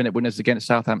is last minute winners against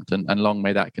Southampton, and long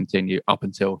may that continue up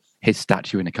until his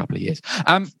statue in a couple of years.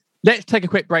 Let's take a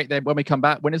quick break then. When we come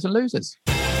back, winners and losers.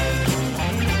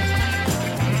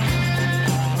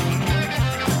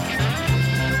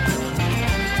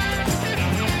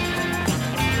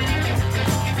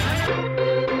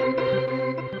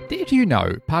 Did you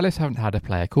know Palace haven't had a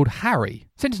player called Harry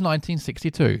since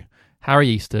 1962? Harry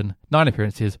Easton, 9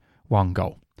 appearances, 1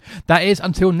 goal. That is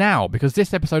until now, because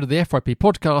this episode of the FYP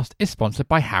podcast is sponsored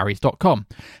by Harry's.com.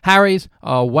 Harry's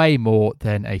are way more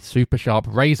than a super sharp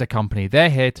razor company. They're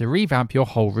here to revamp your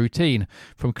whole routine,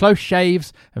 from close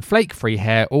shaves and flake-free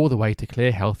hair all the way to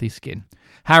clear, healthy skin.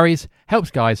 Harry's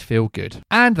helps guys feel good.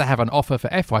 And they have an offer for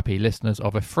FYP listeners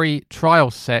of a free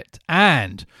trial set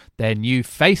and their new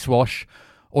face wash.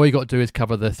 All you got to do is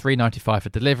cover the $3.95 for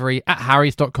delivery at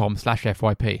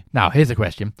harrys.com/FYP. Now, here's a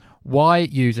question. Why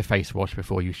use a face wash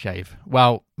before you shave?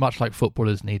 Well, much like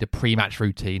footballers need a pre-match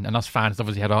routine, and us fans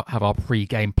obviously have our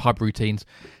pre-game pub routines,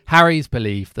 Harry's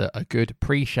believe that a good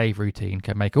pre-shave routine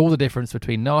can make all the difference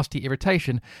between nasty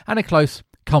irritation and a close,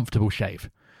 comfortable shave.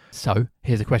 So,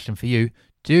 here's a question for you.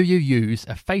 Do you use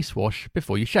a face wash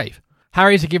before you shave?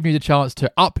 Harry's are giving you the chance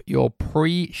to up your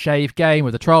pre-shave game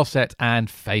with a trial set and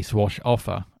face wash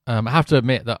offer. I have to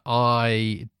admit that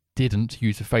I didn't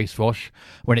use a face wash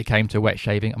when it came to wet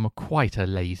shaving. I'm quite a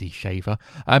lazy shaver.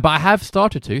 But I have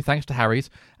started to, thanks to Harry's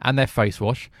and their face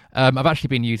wash. I've actually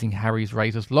been using Harry's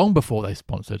razors long before they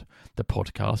sponsored the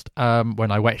podcast when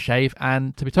I wet shave.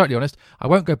 And to be totally honest, I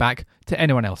won't go back to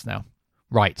anyone else now.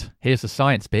 Right, here's the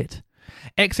science bit.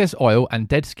 Excess oil and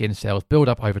dead skin cells build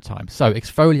up over time, so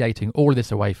exfoliating all of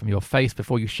this away from your face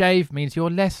before you shave means you're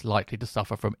less likely to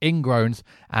suffer from ingrowns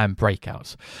and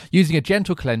breakouts. Using a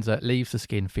gentle cleanser leaves the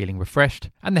skin feeling refreshed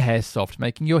and the hair soft,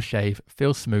 making your shave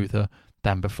feel smoother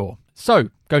than before. So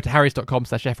go to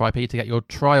harrys.com/FYP to get your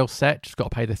trial set. Just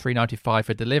got to pay the $3.95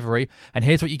 for delivery, and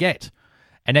here's what you get: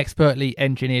 an expertly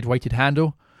engineered weighted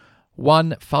handle,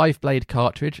 one 5-blade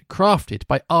cartridge crafted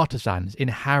by artisans in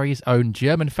Harry's own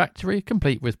German factory,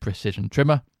 complete with precision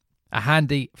trimmer, a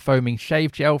handy foaming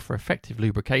shave gel for effective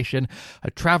lubrication,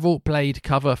 a travel blade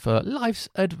cover for life's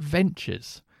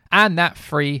adventures, and that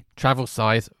free travel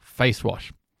size face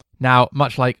wash. Now,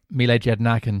 much like Mile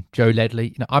Jedinak and Joe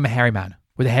Ledley, I'm a hairy man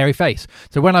with a hairy face,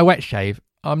 so when I wet shave,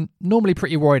 I'm normally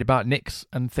pretty worried about nicks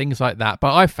and things like that,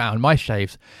 but I've found my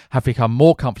shaves have become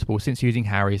more comfortable since using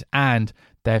Harry's and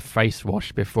their face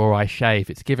wash before I shave.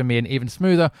 It's given me an even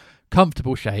smoother,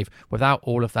 comfortable shave without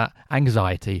all of that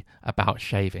anxiety about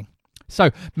shaving.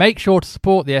 So make sure to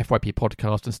support the FYP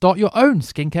podcast and start your own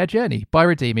skincare journey by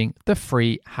redeeming the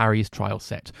free Harry's trial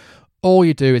set. all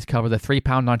you do is cover the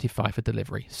 £3.95 for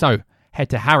delivery. So head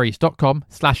to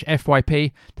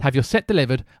harrys.com/FYP to have your set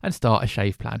delivered and start a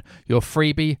shave plan. Your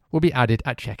freebie will be added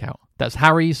at checkout. That's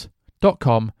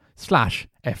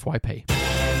harrys.com/FYP.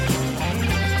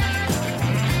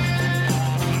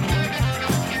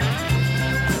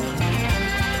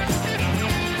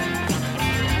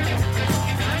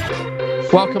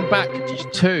 Welcome back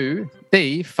to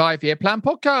the 5-Year Plan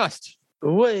Podcast.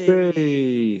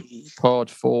 Hey. Pod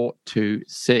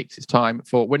 426. It's time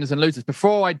for winners and losers.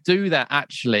 Before I do that,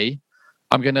 actually,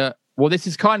 this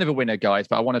is kind of a winner, guys,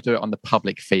 but I want to do it on the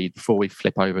public feed before we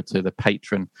flip over to the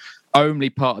patron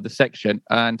only part of the section.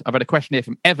 And I've had a question here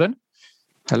from Evan.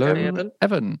 Hello,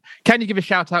 Evan. Can you give a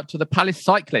shout out to the Palace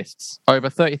cyclists? Over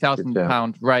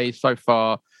 £30,000 raised so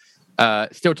far.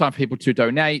 Still time for people to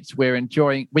donate. We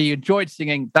enjoyed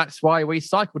singing "That's Why We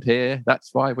Cycled Here." That's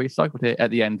why we cycled here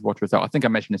at the end. What result? I think I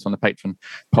mentioned this on the Patreon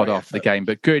pod after the game.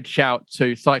 But good shout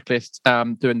to cyclists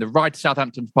doing the ride to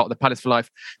Southampton as part of the Palace for Life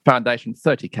Foundation.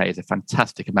 30k is a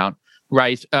fantastic amount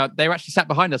raised. They were actually sat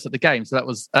behind us at the game, so that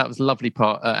was a lovely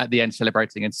part at the end,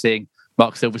 celebrating and seeing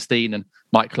Mark Silverstein and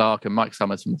Mike Clark and Mike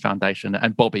Summers from the foundation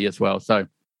and Bobby as well. So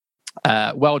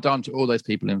well done to all those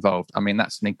people involved. I mean,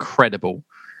 that's an incredible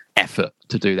effort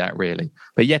to do that, really.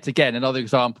 But yet again, another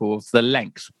example of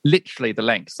literally the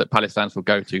lengths that Palace fans will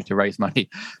go to raise money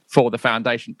for the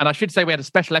foundation. And I should say we had a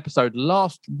special episode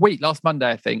last Monday,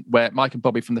 I think, where Mike and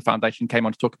Bobby from the foundation came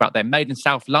on to talk about their Made in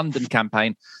South London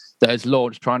campaign that has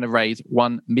launched, trying to raise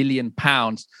 £1 million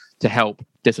to help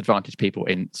disadvantaged people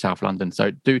in South London.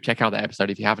 So do check out that episode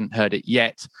if you haven't heard it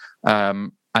yet.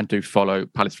 And do follow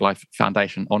Palace for Life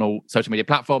Foundation on all social media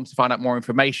platforms to find out more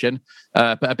information.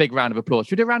 But a big round of applause.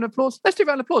 Should we do a round of applause? Let's do a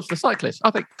round of applause for the cyclists.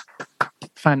 I think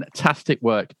fantastic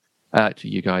work to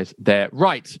you guys there.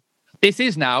 Right. This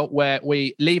is now where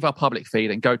we leave our public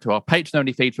feed and go to our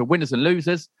patron-only feed for winners and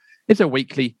losers. It's a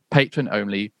weekly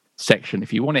patron-only section.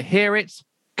 If you want to hear it,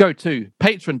 go to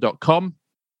patreon.com.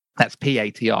 That's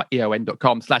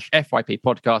patreon.com/FYP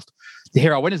podcast to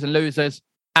hear our winners and losers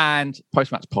and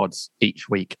post-match pods each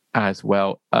week as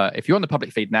well. If you're on the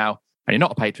public feed now and you're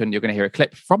not a patron, you're going to hear a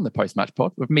clip from the post-match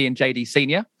pod with me and JD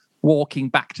Senior walking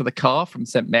back to the car from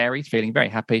St Mary's, feeling very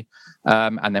happy.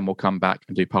 And then we'll come back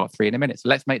and do part 3 in a minute. So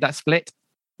let's make that split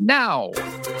now.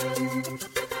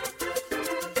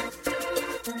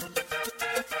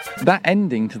 That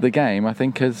ending to the game, I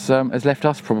think, has left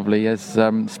us probably as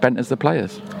spent as the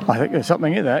players. I think there's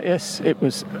something in that, yes. It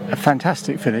was a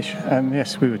fantastic finish. And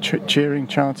yes, we were cheering,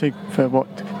 chanting for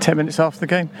 10 minutes after the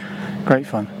game. Great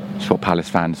fun. It's what Palace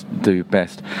fans do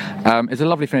best. It's a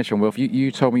lovely finish on Wilf.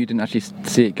 You told me you didn't actually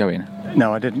see it go in.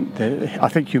 No, I didn't. I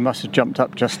think you must have jumped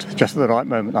up just at the right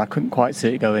moment. I couldn't quite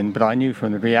see it go in, but I knew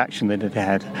from the reaction that it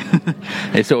had.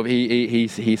 It's sort of he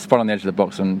spun on the edge of the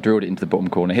box and drilled it into the bottom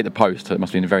corner, hit the post. So it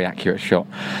must have been a very accurate shot.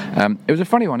 It was a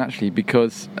funny one actually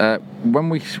because when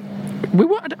we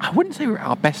weren't, I wouldn't say we were at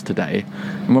our best today.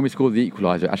 And when we scored the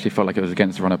equaliser, it actually felt like it was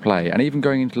against the run of play. And even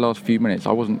going into the last few minutes,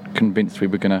 I wasn't convinced we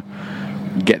were going to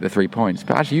get the 3 points.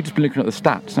 But actually, you've just been looking at the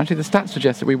stats. And actually, the stats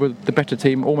suggest that we were the better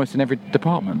team almost in every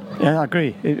department. Yeah, I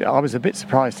agree. I was a bit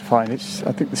surprised to find it.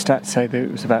 I think the stats say that it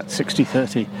was about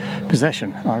 60-30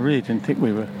 possession. I really didn't think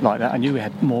we were like that. I knew we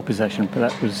had more possession, but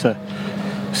that was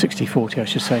 60-40, I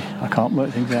should say. I can't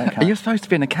work things out. Are you supposed to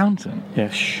be an accountant? Yeah,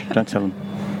 shh, don't tell them.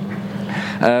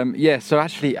 So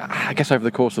actually, I guess over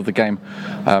the course of the game,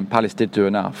 Palace did do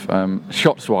enough.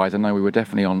 Shots-wise, I know we were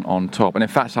definitely on top. And in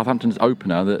fact, Southampton's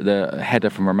opener, the header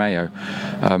from Romeo,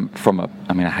 I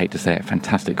hate to say it,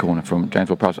 fantastic corner from James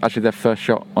Ward-Prowse, actually their first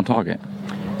shot on target.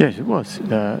 Yes, it was.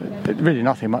 Really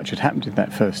nothing much had happened in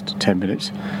that first 10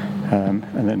 minutes. And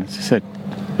then, as I said,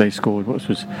 they scored what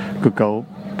was a good goal.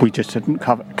 We just didn't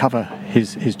cover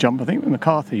his jump. I think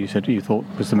McCarthy, you thought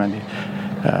was the man who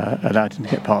allowed him to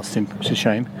get past him, which is a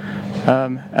shame.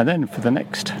 And then for the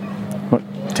next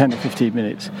 10 or 15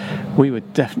 minutes, we were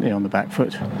definitely on the back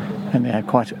foot, and they had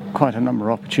quite a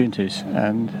number of opportunities.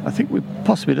 And I think we're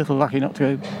possibly a little lucky not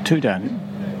to go 2 down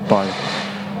by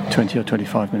 20 or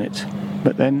 25 minutes.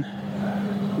 But then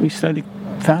we slowly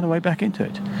found a way back into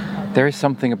it. There is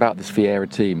something about this Vieira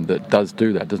team that does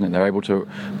do that, doesn't it? They're able to,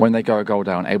 when they go a goal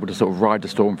down, able to sort of ride the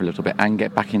storm for a little bit and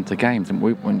get back into games. And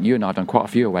when you and I have done quite a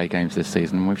few away games this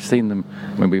season, and we've seen them,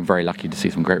 we've been very lucky to see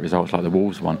some great results like the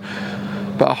Wolves one.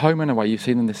 But at home and away, you've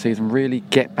seen them this season really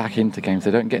get back into games.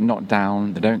 They don't get knocked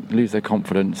down. They don't lose their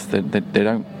confidence. They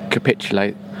don't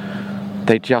capitulate.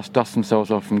 They just dust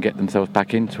themselves off and get themselves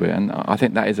back into it. And I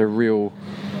think that is a real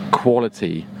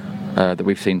quality that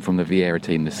we've seen from the Vieira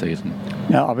team this season.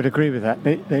 No, I would agree with that.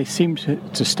 They seem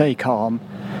to stay calm,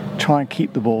 try and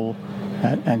keep the ball,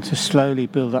 and to slowly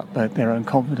build up their own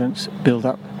confidence, build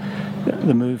up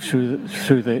the move through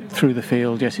the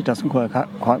field. Yes, it doesn't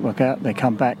quite work out. They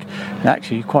come back, and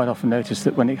actually, you quite often notice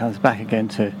that when it comes back again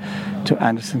to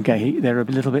Anderson Gay, they're a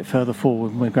little bit further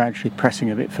forward. And we're gradually pressing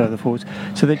a bit further forwards.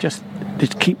 So they just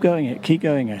keep going at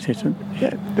it, and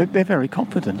yeah, they're very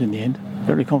confident in the end.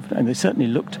 Very confident, and they certainly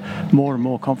looked more and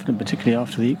more confident, particularly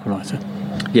after the equaliser.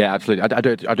 Yeah, absolutely.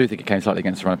 I do think it came slightly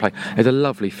against the run of play. It's a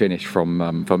lovely finish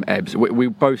from Ebbs. We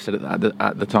both said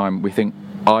at the time, we think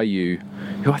IU,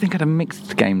 who I think had a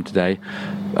mixed game today,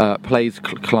 plays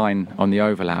Klein on the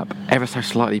overlap, ever so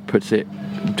slightly puts it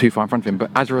too far in front of him. But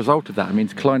as a result of that, it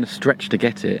means Klein has stretched to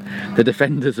get it. The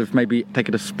defenders have maybe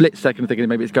taken a split second thinking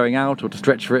maybe it's going out or to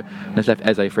stretch for it, and it's left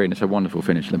Eze free, and it's a wonderful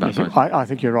finish in the back post. I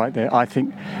think you're right there. I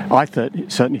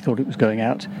certainly thought it was going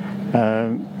out.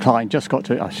 Klein just got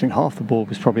to it. I think half the ball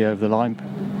was probably over the line.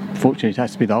 Fortunately, it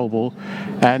has to be the whole ball.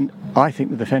 And I think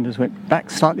the defenders went back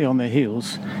slightly on their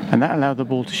heels, and that allowed the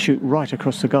ball to shoot right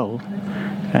across the goal.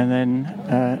 And then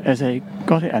Eze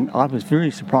got it, and I was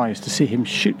very surprised to see him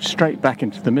shoot straight back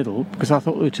into the middle, because I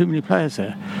thought there were too many players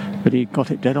there. But he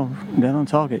got it dead on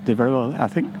target. Did very well. I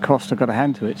think Costa got a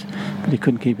hand to it, but he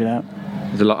couldn't keep it out.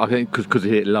 I think because he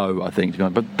hit it low, I think.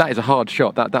 But that is a hard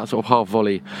shot. That sort of half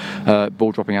volley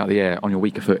ball dropping out of the air on your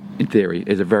weaker foot, in theory,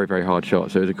 is a very, very hard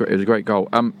shot. So it was a great goal.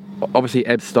 Obviously,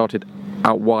 Ebbs started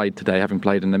out wide today, having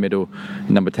played in the middle,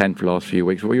 number 10 for the last few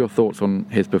weeks. What were your thoughts on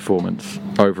his performance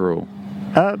overall?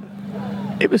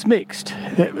 It was mixed.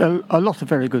 A lot of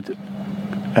very good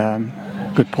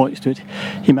points to it.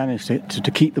 He managed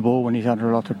to keep the ball when he's under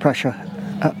a lot of pressure.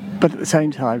 But at the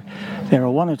same time, there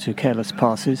are one or two careless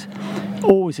passes.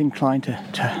 Always inclined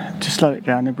to slow it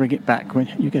down and bring it back. When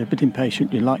you get a bit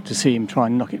impatient, you like to see him try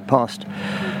and knock it past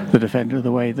the defender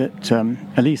the way that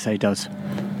Eze does.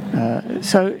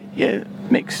 So, yeah,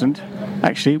 mixed. And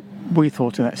actually, we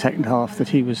thought in that second half that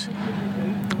he was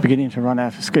beginning to run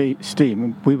out of steam,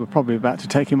 and we were probably about to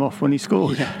take him off when he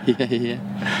scored.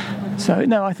 Yeah. So,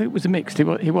 no, I think it was a mixed.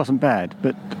 He wasn't bad,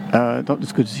 but not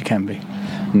as good as he can be.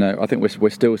 No, I think we're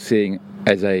still seeing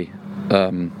Eze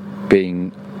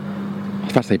being, I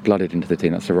was about to say blooded into the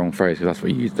team. That's the wrong phrase, because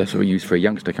that's what we use for a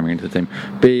youngster coming into the team.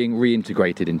 Being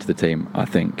reintegrated into the team, I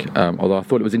think. Although I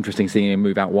thought it was interesting seeing him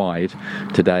move out wide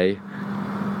today.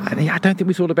 And I don't think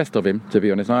we saw the best of him, to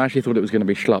be honest. I actually thought it was going to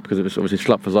be Schlupp, because it was obviously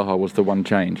Schlupp for Zaha was the one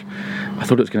change. I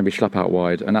thought it was going to be Schlupp out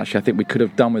wide, and actually I think we could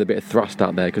have done with a bit of thrust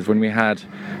out there, because when we had,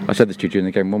 I said this to you during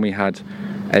the game, when we had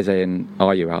Eze and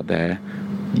Ayew out there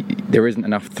isn't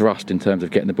enough thrust in terms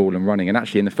of getting the ball and running. And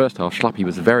actually in the first half, Schluppy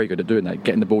was very good at doing that,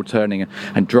 getting the ball turning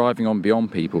and driving on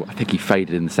beyond people. I think he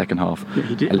faded in the second half a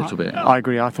little bit. I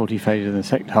agree. I thought he faded in the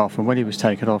second half, and when he was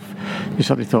taken off, you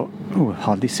suddenly thought, oh, I've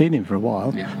hardly seen him for a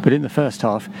while. Yeah. But in the first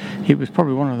half, he was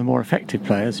probably one of the more effective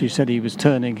players. You said he was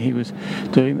turning, he was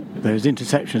doing those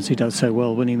interceptions he does so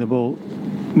well, winning the ball,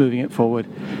 moving it forward.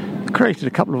 Created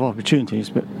a couple of opportunities,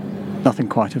 but nothing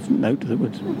quite of note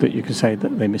that you can say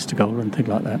that they missed a goal or anything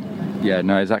like that. Yeah,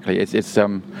 no, exactly. It's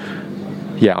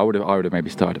yeah, I would have maybe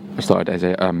started as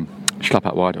a Schlupp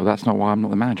out wide. Well, that's not why I'm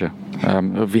not the manager.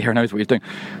 Vieira knows what he's doing.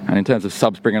 And in terms of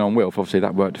subs bringing on Wilf, obviously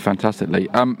that worked fantastically.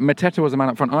 Mateta was the man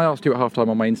up front. I asked you at half-time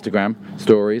on my Instagram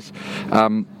stories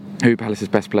who Palace's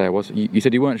best player was. You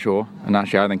said you weren't sure, and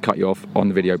actually I then cut you off on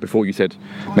the video before you said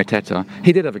Mateta.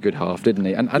 He did have a good half, didn't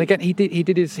he? And again, he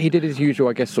did his usual,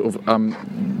 I guess, sort of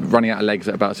running out of legs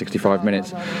at about 65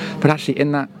 minutes. But actually,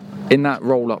 in that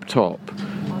role up top,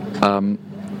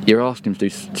 you're asking him to do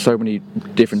so many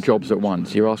different jobs at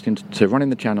once. You're asking him to run in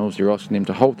the channels, you're asking him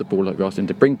to hold the ball up, you're asking him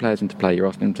to bring players into play, you're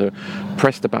asking him to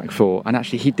press the back four, and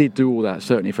actually he did do all that,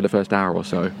 certainly for the first hour or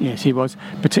so. Yes, he was,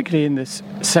 particularly in this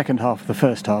second half of the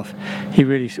first half. He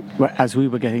really, as we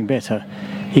were getting better,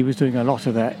 he was doing a lot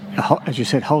of that, as you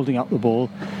said, holding up the ball.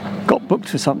 Got booked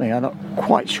for something, I'm not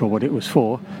quite sure what it was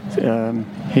for.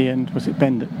 He and, was it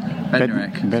Bednarek?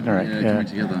 Bednarek, yeah. Coming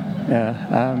together.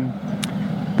 Yeah.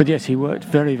 But yes, he worked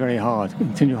very, very hard,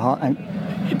 continued hard, and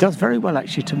it does very well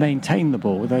actually to maintain the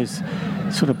ball with those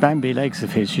sort of Bambi legs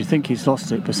of his. You think he's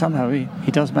lost it, but somehow he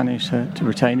does manage to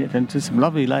retain it, and to some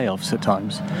lovely layoffs at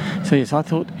times. So yes, I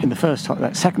thought in the first half,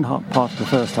 that second half, part of the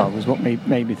first half was what made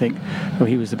me think, oh,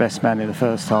 he was the best man in the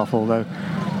first half, although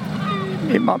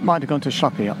it might have gone to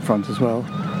Schluppy up front as well.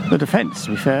 The defence,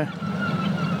 to be fair,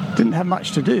 didn't have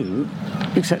much to do,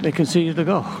 except they conceded a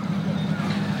goal.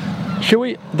 Shall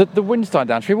we, the wind's died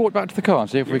down, shall we walk back to the car and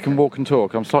see if we can walk and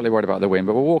talk? I'm slightly worried about the wind,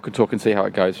 but we'll walk and talk and see how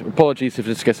it goes. Apologies if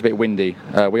this gets a bit windy.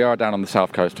 We are down on the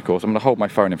south coast, of course. I'm going to hold my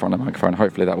phone in front of the microphone.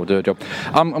 Hopefully that will do a job.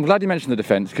 I'm glad you mentioned the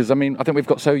defence, because, I think we've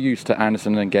got so used to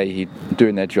Anderson and Gahey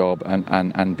doing their job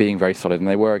and being very solid, and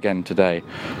they were again today.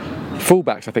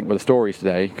 fullbacks, I think, were the stories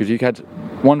today, because you had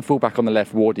one fullback on the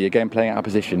left, Wardy, again playing out of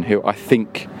position, who I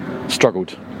think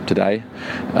struggled today.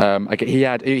 He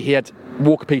had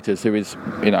Walker Peters, who is,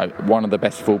 one of the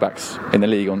best fullbacks in the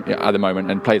league at the moment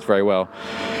and plays very well,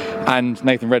 and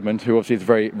Nathan Redmond, who obviously is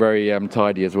very, very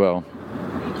tidy as well.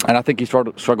 And I think he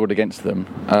struggled against them.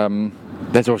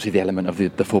 There's obviously the element of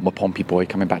the former Pompey boy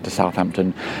coming back to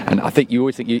Southampton, and I think you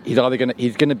always think he's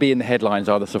going to be in the headlines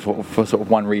either for sort of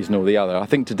one reason or the other. I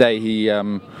think today he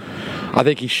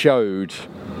showed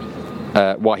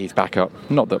why he's back up.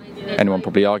 Not that anyone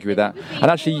probably argue with that. And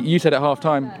actually, you said at half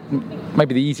time,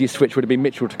 maybe the easiest switch would have been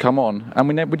Mitchell to come on, and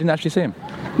we didn't actually see him.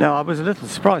 No, I was a little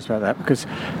surprised by that, because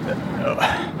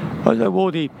although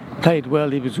Wardy played well,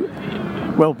 he was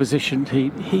well positioned,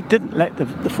 he didn't let the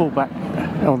fullback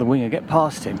or the winger get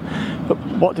past him. But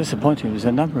what disappointed me was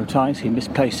a number of times he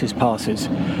misplaced his passes,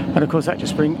 and of course that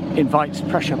just invites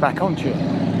pressure back onto you.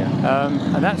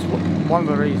 And that's one of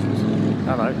the reasons.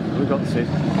 Hello, we've got this.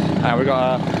 We've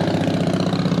got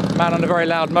a man on a very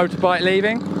loud motorbike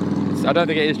leaving. I don't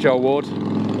think it is Joel Ward,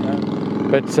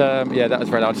 but that was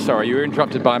very loud. Sorry, you were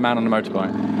interrupted by a man on a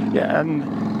motorbike. Yeah, and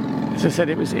as I said,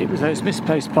 it was those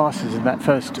misplaced passes in that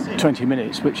first 20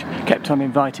 minutes which kept on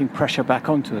inviting pressure back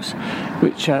onto us,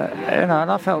 which and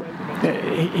I felt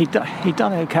he'd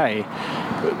done okay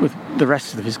with the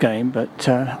rest of his game, but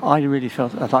I really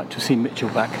felt I'd like to have seen Mitchell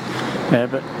back there,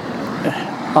 but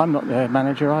I'm not the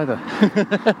manager either.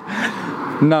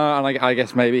 No, and I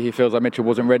guess maybe he feels like Mitchell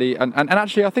wasn't ready. And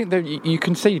actually, I think that you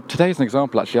can see today's an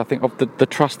example, actually, I think, of the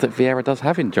trust that Vieira does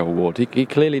have in Joel Ward. He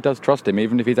clearly does trust him,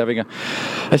 even if he's having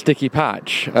a sticky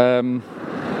patch. And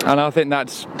I think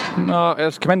that's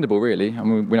commendable, really. I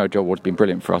mean, we know Joel Ward's been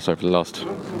brilliant for us over the last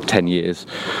 10 years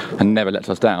and never lets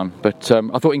us down. But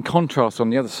I thought, in contrast, on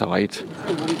the other side,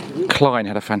 Klein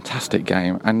had a fantastic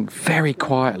game and very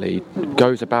quietly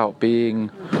goes about being,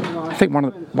 I think, one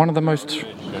of the most,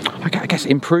 I guess,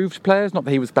 improved players. Not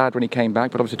that he was bad when he came back,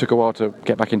 but obviously took a while to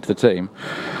get back into the team.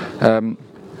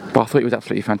 But I thought he was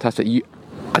absolutely fantastic.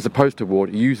 As opposed to Ward,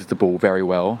 he uses the ball very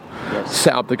well,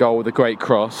 set up the goal with a great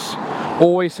cross.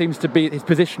 Always seems to be, his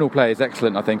positional play is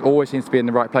excellent, I think. Always seems to be in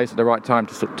the right place at the right time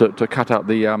to cut out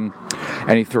the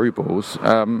any through balls.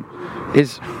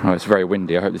 It's very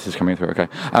windy. I hope this is coming through okay.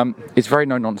 It's very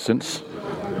no nonsense,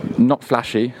 not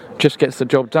flashy, just gets the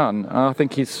job done. I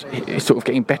think he's sort of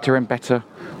getting better and better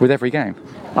with every game.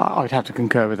 I'd have to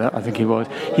concur with that. I think he was.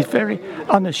 He's very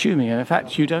unassuming, and in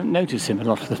fact, you don't notice him a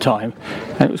lot of the time.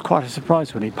 And it was quite a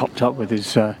surprise when he popped up with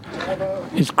his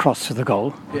cross for the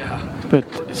goal. Yeah. But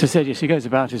as I said, yes, he goes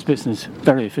about his business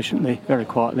very efficiently, very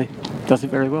quietly, does it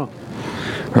very well.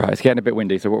 Right, it's getting a bit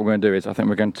windy, so what we're going to do is I think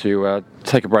we're going to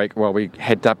take a break while we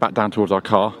head back down towards our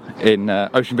car in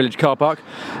Ocean Village car park,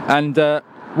 and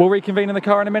we'll reconvene in the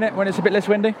car in a minute when it's a bit less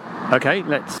windy. Okay,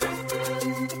 let's.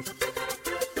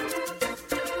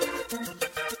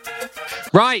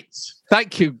 Right,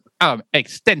 thank you.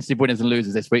 Extensive winners and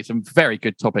losers this week. Some very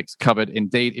good topics covered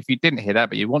indeed. If you didn't hear that,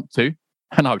 but you want to,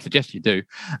 and I would suggest you do,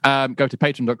 go to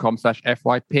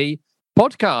patreon.com/FYP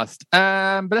Podcast.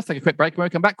 But let's take a quick break and when we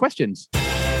come back, questions.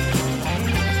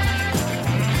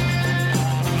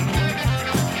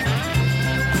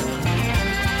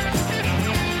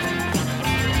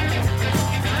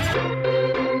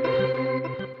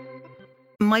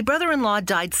 My brother-in-law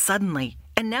died suddenly,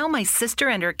 and now my sister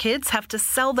and her kids have to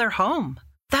sell their home.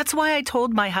 That's why I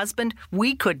told my husband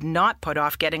we could not put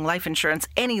off getting life insurance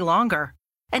any longer.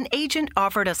 An agent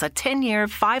offered us a 10-year,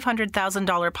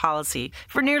 $500,000 policy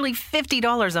for nearly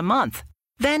 $50 a month.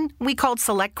 Then we called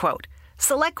SelectQuote.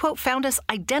 SelectQuote found us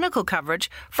identical coverage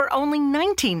for only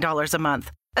 $19 a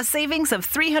month, a savings of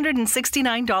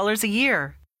 $369 a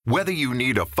year. Whether you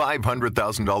need a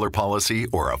 $500,000 policy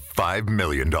or a $5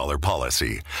 million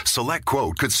policy,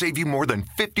 SelectQuote could save you more than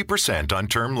 50% on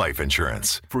term life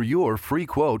insurance. For your free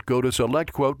quote, go to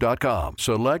SelectQuote.com.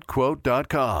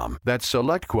 SelectQuote.com. That's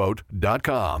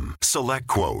SelectQuote.com.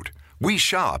 SelectQuote. We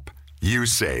shop, you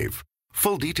save.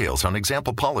 Full details on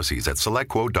example policies at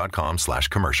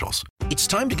SelectQuote.com/commercials. It's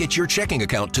time to get your checking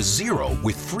account to zero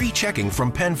with free checking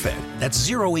from PenFed. That's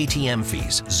zero ATM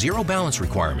fees, zero balance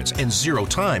requirements, and zero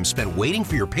time spent waiting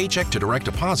for your paycheck to direct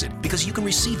deposit because you can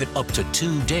receive it up to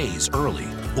 2 days early.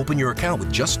 Open your account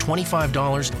with just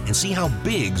 $25 and see how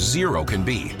big zero can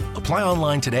be. Apply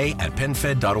online today at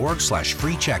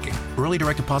PenFed.org/free checking. Early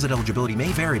direct deposit eligibility may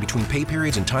vary between pay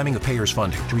periods and timing of payers'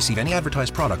 funding. To receive any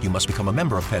advertised product, you must become a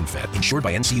member of PenFed, insured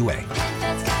by NCUA.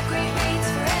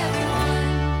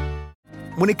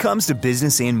 When it comes to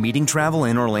business and meeting travel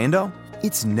in Orlando,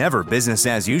 it's never business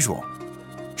as usual.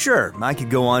 Sure, I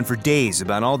could go on for days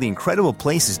about all the incredible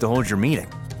places to hold your meeting.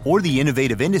 or the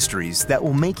innovative industries that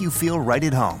will make you feel right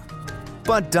at home.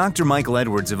 But Dr. Michael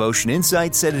Edwards of Ocean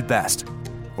Insight said it best.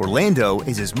 Orlando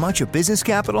is as much a business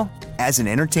capital as an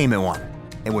entertainment one.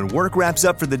 And when work wraps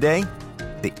up for the day,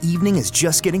 the evening is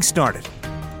just getting started.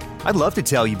 I'd love to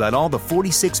tell you about all the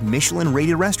 46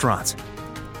 Michelin-rated restaurants,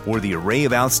 or the array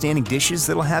of outstanding dishes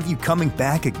that'll have you coming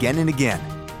back again and again.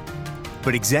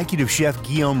 But Executive Chef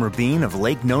Guillaume Rabin of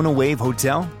Lake Nona Wave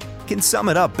Hotel can sum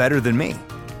it up better than me.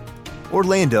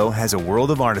 Orlando has a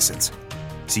world of artisans,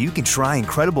 so you can try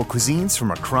incredible cuisines from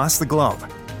across the globe.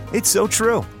 It's so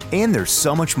true, and there's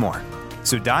so much more.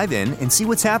 So dive in and see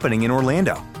what's happening in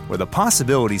Orlando, where the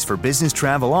possibilities for business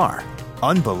travel are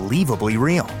unbelievably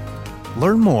real.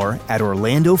 Learn more at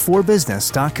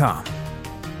orlandoforbusiness.com.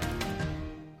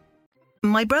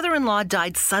 My brother-in-law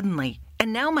died suddenly,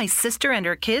 and now my sister and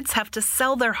her kids have to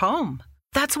sell their home.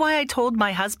 That's why I told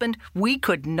my husband we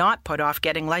could not put off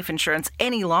getting life insurance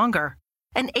any longer.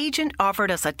 An agent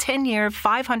offered us a 10-year,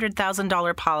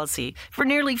 $500,000 policy for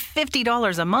nearly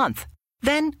 $50 a month.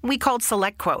 Then we called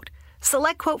SelectQuote.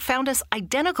 SelectQuote found us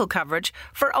identical coverage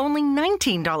for only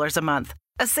 $19 a month,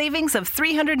 a savings of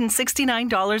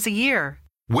 $369 a year.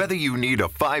 Whether you need a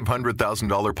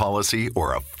 $500,000 policy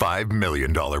or a $5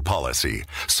 million policy,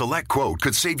 SelectQuote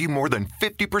could save you more than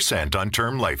 50% on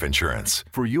term life insurance.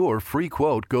 For your free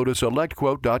quote, go to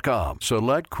SelectQuote.com.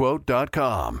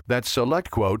 SelectQuote.com. That's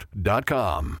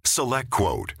SelectQuote.com.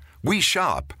 SelectQuote. We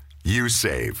shop, you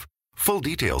save. Full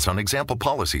details on example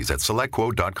policies at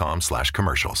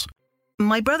SelectQuote.com/commercials.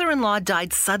 My brother-in-law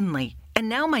died suddenly, and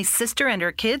now my sister and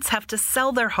her kids have to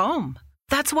sell their home.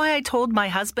 That's why I told my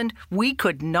husband we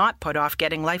could not put off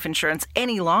getting life insurance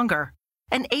any longer.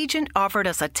 An agent offered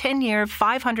us a 10-year,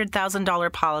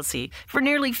 $500,000 policy for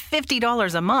nearly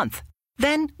 $50 a month.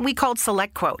 Then we called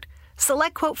SelectQuote.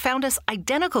 SelectQuote found us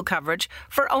identical coverage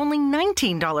for only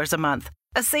 $19 a month,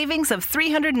 a savings of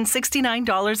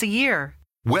 $369 a year.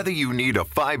 Whether you need a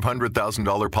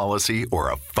 $500,000 policy or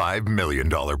a $5 million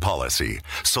policy,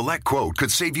 SelectQuote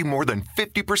could save you more than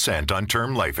 50% on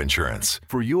term life insurance.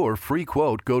 For your free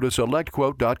quote, go to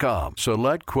SelectQuote.com.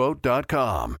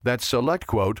 SelectQuote.com. That's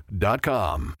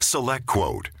SelectQuote.com.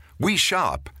 SelectQuote. We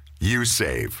shop, you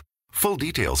save. Full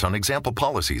details on example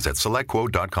policies at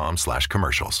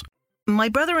SelectQuote.com/commercials. My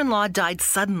brother-in-law died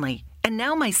suddenly, and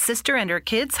now my sister and her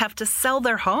kids have to sell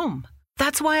their home.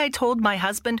 That's why I told my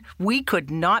husband we could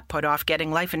not put off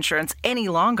getting life insurance any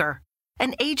longer.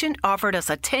 An agent offered us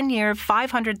a 10-year,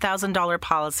 $500,000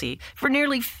 policy for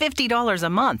nearly $50 a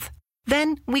month.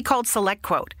 Then we called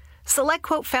SelectQuote.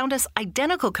 SelectQuote found us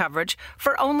identical coverage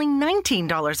for only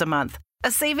 $19 a month,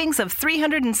 a savings of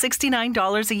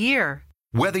 $369 a year.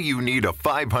 Whether you need a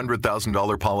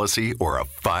 $500,000 policy or a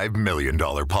 $5 million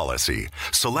policy,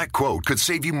 SelectQuote could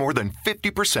save you more than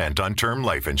 50% on term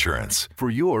life insurance. For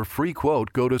your free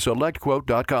quote, go to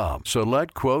SelectQuote.com.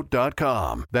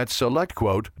 SelectQuote.com. That's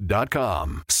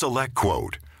SelectQuote.com.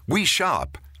 SelectQuote. We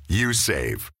shop, you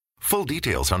save. Full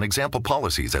details on example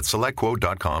policies at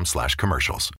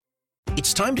SelectQuote.com/commercials.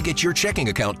 It's time to get your checking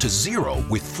account to zero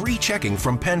with free checking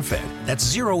from PenFed. That's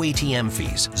zero ATM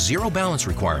fees, zero balance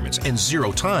requirements, and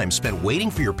zero time spent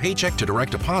waiting for your paycheck to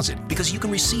direct deposit because you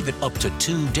can receive it up to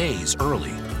 2 days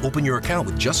early. Open your account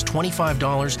with just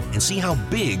 $25 and see how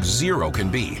big zero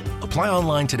can be. Apply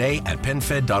online today at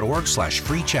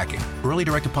PenFed.org/free checking. Early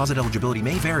direct deposit eligibility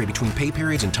may vary between pay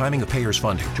periods and timing of payers'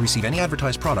 funding. To receive any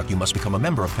advertised product, you must become a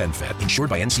member of PenFed, insured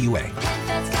by NCUA.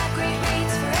 PenFed's got great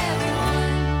rates for everyone.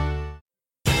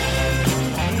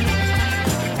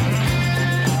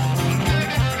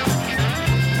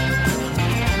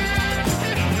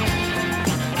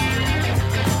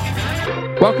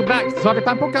 Welcome back to the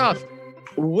FYP Podcast.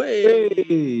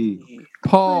 Way.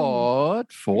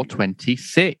 Pod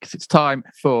 426. It's time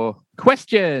for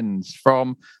questions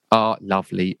from our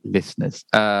lovely listeners.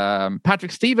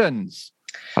 Patrick Stevens.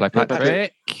 Hello,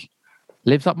 Patrick.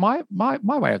 Lives up my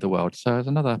way of the world. So there's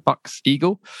another Bucks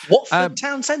Eagle. Watford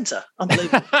Town Centre.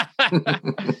 Unbelievable.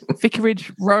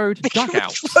 Vicarage Road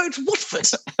Dugout. Road Watford.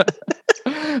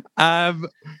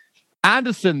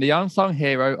 Anderson, the unsung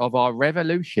hero of our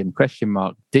revolution, ?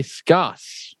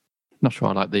 Discuss. Not sure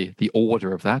I like the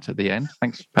order of that at the end.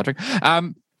 Thanks, Patrick.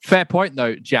 Fair point,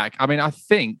 though, Jack. I mean, I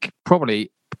think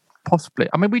possibly.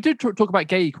 I mean, we do talk about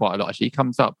Gay quite a lot, actually. He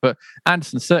comes up. But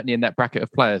Anderson's certainly in that bracket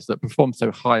of players that perform so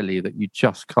highly that you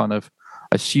just kind of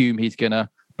assume he's going to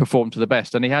perform to the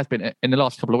best. And he has been in the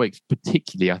last couple of weeks,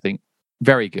 particularly, I think,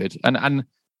 very good. And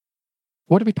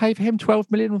what did we pay for him? 12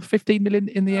 million or 15 million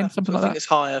in the end? Something like that? I think it's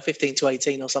higher, 15 to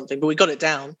 18 or something. But we got it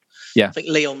down. Yeah. I think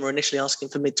Leon were initially asking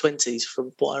for mid-20s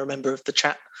from what I remember of the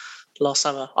chat last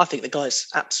summer. I think the guy's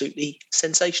absolutely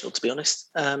sensational, to be honest.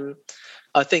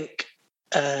 I think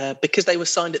because they were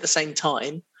signed at the same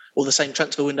time or the same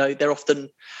transfer window, they're often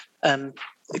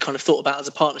kind of thought about as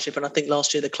a partnership. And I think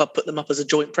last year the club put them up as a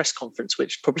joint press conference,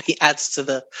 which probably adds to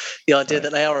the idea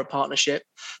that they are a partnership.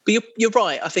 But you're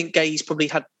right. I think Gay's probably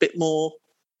had a bit more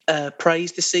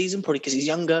praise this season, probably because he's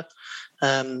younger.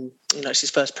 It's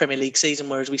his first Premier League season,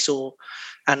 whereas we saw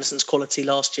Anderson's quality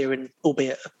last year in,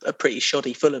 albeit a pretty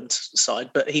shoddy Fulham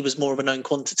side, but he was more of a known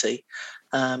quantity.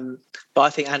 But I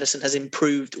think Anderson has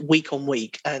improved week on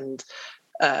week. And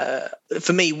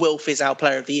for me, Wilf is our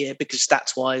player of the year because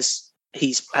stats-wise,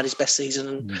 he's had his best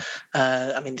season.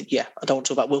 I don't want to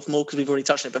talk about Wilf more because we've already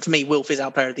touched on it. But for me, Wilf is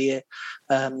our player of the year.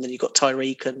 Then you've got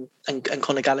Tyreek and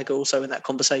Conor Gallagher also in that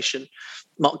conversation.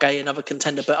 Mark Gay, another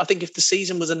contender. But I think if the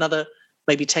season was another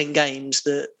maybe 10 games,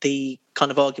 the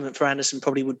kind of argument for Anderson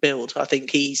probably would build. I think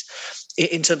he's,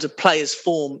 in terms of players'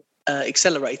 form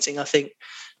accelerating, I think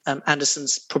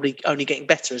Anderson's probably only getting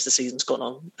better as the season's gone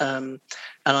on.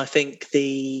 And I think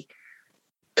the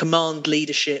command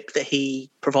leadership that he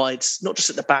provides, not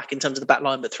just at the back in terms of the back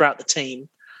line, but throughout the team,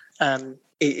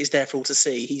 is there for all to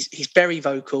see. He's very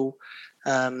vocal.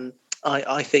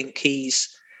 I think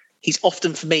he's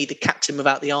often, for me, the captain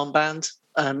without the armband.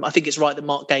 I think it's right that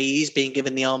Mark Gay is being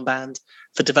given the armband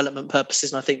for development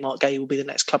purposes, and I think Mark Gay will be the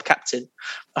next club captain.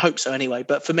 I hope so anyway.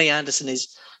 But for me, Anderson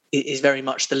is very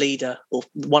much the leader, or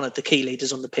one of the key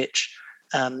leaders on the pitch.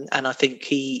 And I think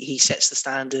he sets the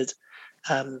standard.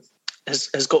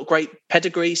 Has got great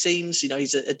pedigree, seems.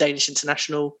 He's a Danish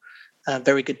international,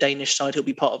 very good Danish side. He'll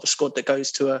be part of a squad that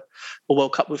goes to a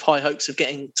World Cup with high hopes of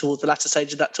getting towards the latter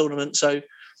stage of that tournament. So,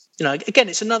 again,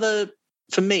 it's another,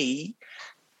 for me,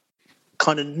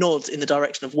 kind of nod in the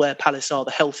direction of where Palace are, the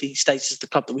healthy status of the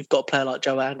club, that we've got a player like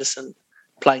Joe Anderson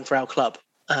playing for our club.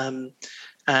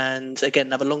 And again,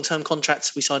 another long-term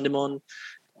contract. We signed him on.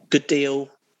 Good deal.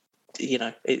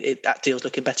 That deal's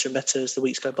looking better and better as the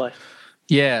weeks go by.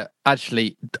 Yeah,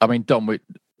 actually, I mean, Dom,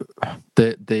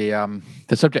 the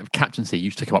subject of captaincy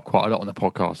used to come up quite a lot on the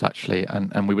podcast, actually,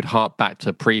 and we would hark back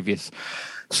to previous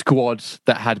squads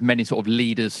that had many sort of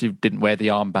leaders who didn't wear the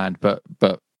armband, but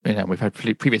we've had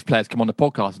previous players come on the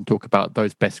podcast and talk about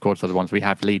those best squads are the ones we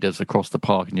have leaders across the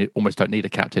park, and you almost don't need a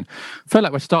captain. I feel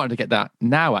like we're starting to get that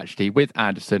now, actually, with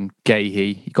Anderson,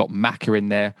 Gahey, you got Macca in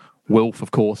there, Wilf,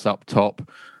 of course, up top,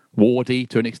 Wardy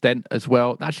to an extent as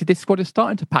well. Actually, this squad is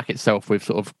starting to pack itself with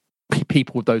sort of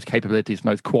people with those capabilities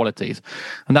and those qualities,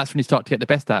 and that's when you start to get the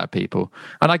best out of people.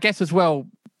 And I guess as well,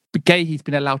 Gahey's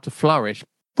been allowed to flourish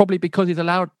probably because he's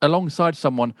allowed alongside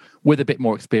someone with a bit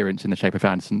more experience in the shape of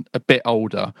Anderson, a bit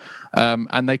older,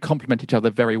 and they complement each other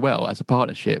very well as a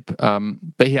partnership.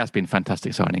 But he has been a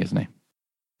fantastic signing, isn't he?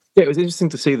 Yeah, it was interesting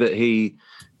to see that he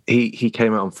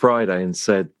came out on Friday and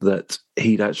said that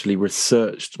he'd actually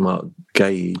researched Mark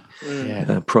Gay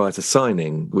prior to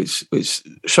signing, which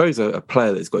shows a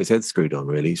player that's got his head screwed on,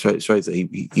 really. It shows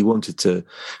that he wanted to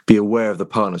be aware of the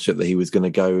partnership that he was going to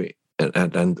go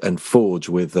and forge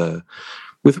with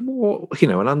more,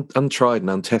 an untried and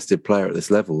untested player at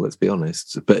this level, let's be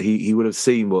honest. But he would have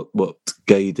seen what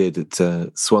Gay did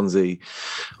at Swansea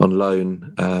on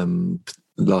loan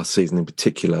last season in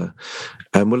particular,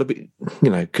 and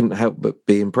couldn't help but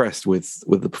be impressed with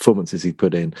the performances he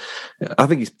put in. I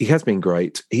think he has been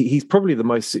great. He's probably the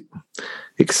most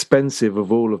expensive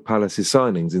of all of Palace's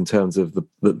signings in terms of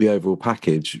the overall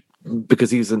package, because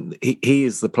he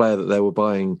is the player that they were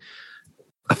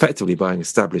effectively buying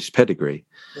established pedigree.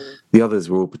 The others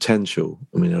were all potential.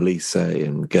 I mean, Elise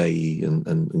and Gay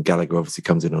and Gallagher obviously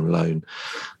comes in on loan.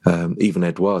 Even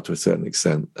Edouard to a certain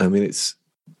extent. I mean, it's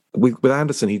with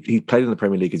Anderson, he played in the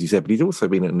Premier League, as you said, but he's also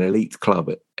been at an elite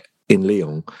club in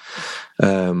Lyon,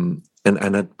 and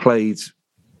had played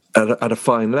at a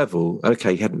fine level.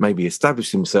 Okay, he hadn't maybe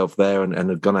established himself there and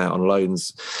had gone out on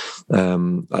loans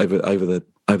over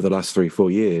the last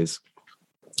 3-4 years.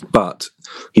 But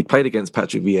he played against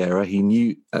Patrick Vieira. He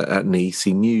knew at Nice,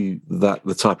 he knew that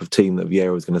the type of team that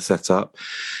Vieira was going to set up.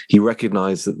 He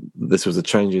recognised that this was a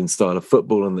change in style of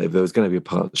football, and if there was going to be a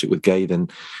partnership with Gay, then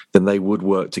they would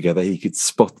work together. He could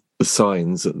spot the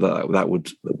signs that would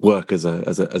work as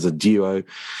a duo.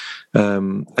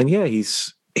 And yeah,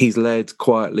 he's led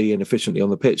quietly and efficiently on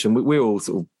the pitch, and we're all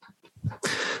sort of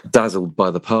dazzled by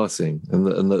the passing and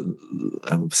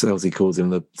Selzy calls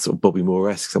him the sort of Bobby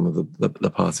Moore-esque, some of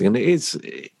the passing, and it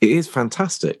is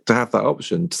fantastic to have that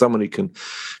option to someone who can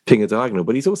ping a diagonal.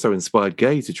 But he's also inspired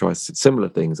Gay to try similar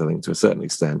things, I think, to a certain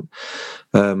extent,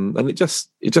 and it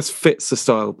just fits the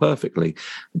style perfectly.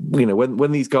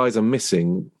 When these guys are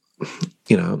missing,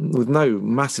 with no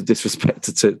massive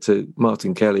disrespect to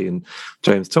Martin Kelly and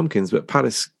James Tompkins, but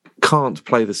Palace can't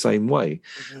play the same way.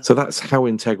 So that's how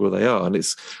integral they are. And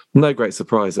it's no great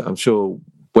surprise that I'm sure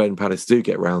when Palace do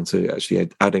get round to actually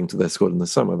adding to their squad in the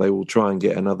summer, they will try and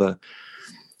get another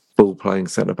ball-playing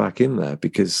centre-back in there,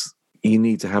 because you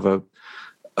need to have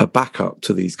a backup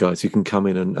to these guys who can come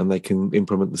in and they can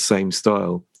implement the same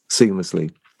style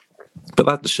seamlessly. But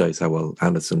that just shows how well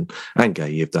Anderson and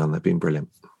Gay have done. They've been brilliant.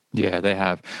 Yeah, they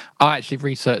have. I actually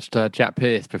researched Jack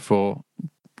Pearce before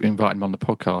inviting him on the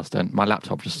podcast, and my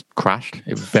laptop just crashed.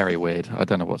 It was very weird. I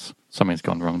don't know something's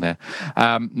gone wrong there.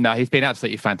 No, he's been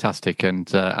absolutely fantastic,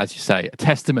 and as you say, a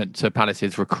testament to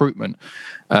Palace's recruitment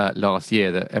last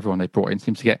year, that everyone they brought in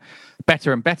seems to get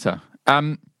better and better.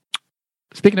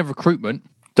 Speaking of recruitment,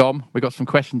 Dom, we got some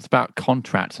questions about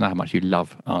contracts. I know how much you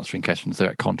love answering questions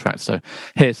about contracts, so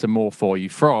here's some more for you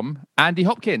from Andy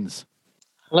Hopkins.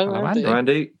 Hello,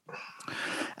 Andy.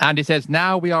 Andy says,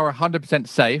 now we are 100%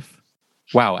 safe.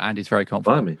 Wow, Andy's very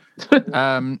confident.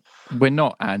 We're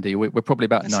not, Andy. We're probably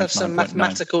about 99.9%. Let's have some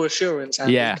mathematical assurance,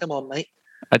 Andy. Yeah. Come on, mate.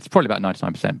 It's probably about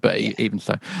 99%, but even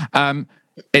so.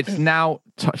 It's now,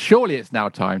 surely it's now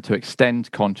time to extend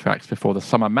contracts before the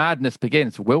summer madness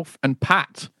begins. Wilf and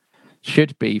Pat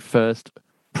should be first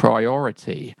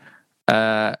priority.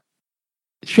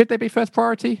 Should they be first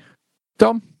priority,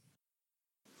 Dom?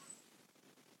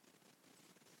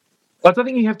 I don't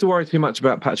think you have to worry too much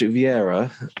about Patrick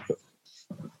Vieira.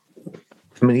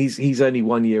 I mean, he's only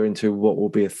 1 year into what will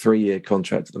be a 3-year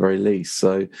contract at the very least.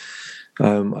 So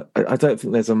I don't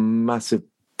think there's a massive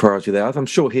priority there. I'm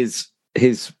sure his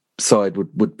side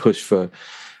would push for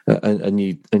a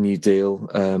new deal,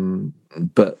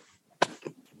 but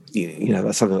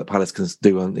that's something that Palace can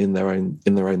do in their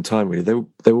own time. Really,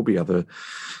 there will be other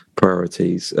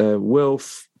priorities.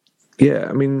 Wilf, yeah,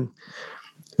 I mean,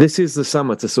 this is the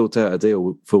summer to sort out a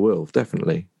deal for Wilf,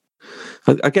 definitely.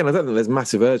 Again, I don't think there's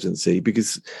massive urgency,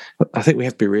 because I think we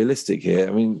have to be realistic here.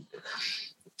 I mean,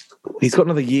 he's got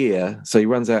another year, so he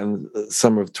runs out in the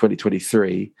summer of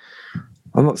 2023.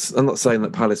 I'm not saying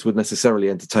that Palace would necessarily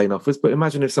entertain offers, but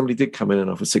imagine if somebody did come in and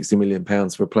offer £60 million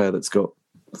for a player that's got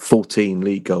 14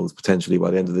 league goals potentially by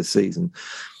the end of this season.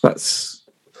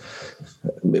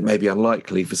 It may be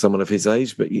unlikely for someone of his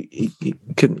age, but you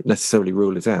couldn't necessarily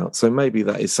rule it out. So maybe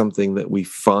that is something that we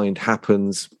find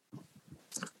happens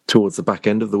towards the back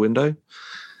end of the window,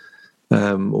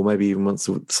 or maybe even once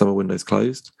the summer window's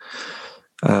closed.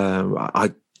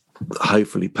 I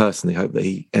personally hope that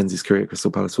he ends his career at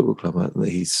Crystal Palace Football Club, and that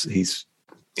he's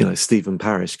Stephen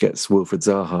Parish gets Wilfred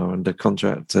Zaha under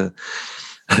contract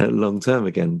long term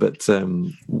again. But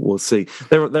we'll see.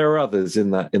 There are others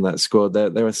in that squad.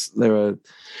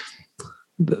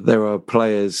 There are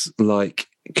players like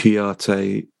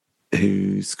Kouyaté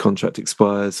whose contract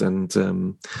expires and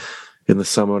in the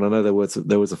summer, and I know there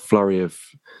was a flurry of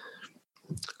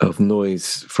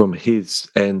noise from his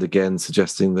end again,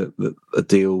 suggesting that a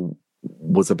deal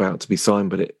was about to be signed,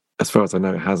 but as far as I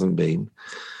know, it hasn't been.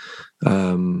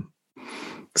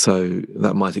 So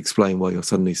that might explain why you're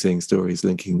suddenly seeing stories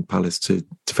linking Palace to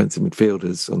defensive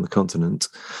midfielders on the continent,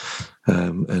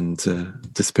 and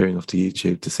disappearing off to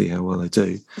YouTube to see how well they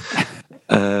do.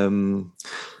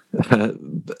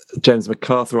 James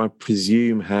MacArthur, I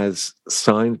presume, has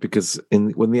signed, because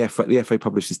when the FA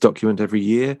publishes this document every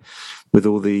year with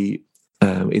all the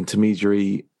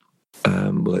intermediary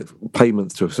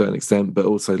payments to a certain extent, but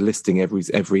also listing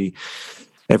every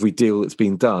deal that's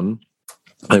been done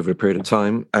over a period of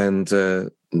time, and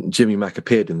Jimmy Mack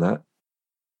appeared in that,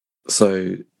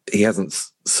 so he hasn't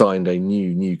signed a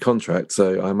new contract.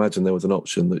 So I imagine there was an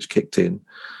option which kicked in,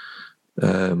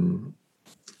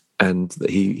 and that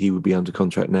he would be under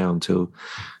contract now until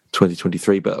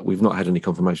 2023, but we've not had any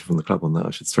confirmation from the club on that,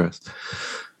 I should stress.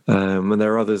 And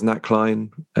there are others. Nat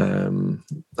Klein, I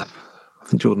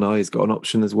think Jordan Aye's got an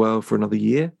option as well for another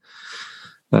year.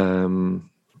 I'm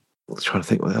trying to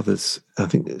think what others. I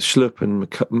think Schlupp and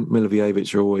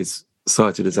Milivojevic are always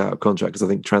cited as out of contract, because I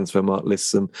think Transfermarkt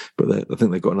lists them, but I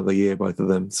think they've got another year, both of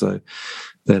them, so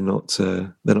they're not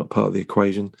part of the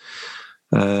equation.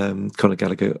 Conor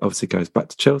Gallagher obviously goes back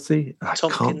to Chelsea.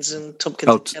 Tompkins and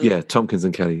Kelly. Tompkins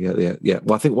and Kelly. Yeah.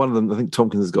 Well, I think one of them. I think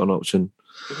Tompkins has got an option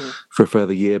for a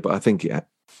further year, but I think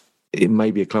it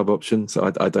may be a club option.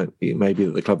 So I don't. It may be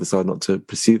that the club decide not to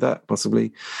pursue that,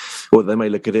 possibly, or they may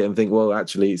look at it and think, well,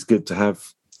 actually, it's good to have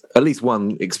at least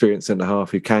one experienced centre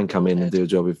half who can come in and do a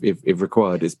job if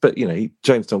required. But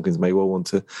James Tompkins may well want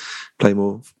to play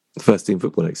more first team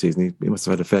football next season. He must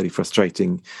have had a fairly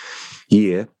frustrating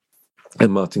year.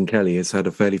 And Martin Kelly has had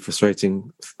a fairly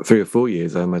frustrating 3 or 4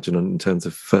 years, I imagine, in terms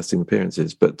of first team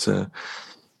appearances. But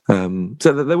So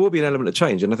there will be an element of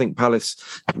change. And I think Palace,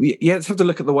 you have to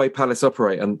look at the way Palace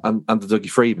operate under Dougie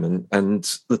Freedman and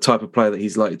the type of player that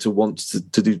he's likely to want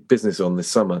to do business on this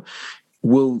summer.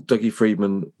 Will Dougie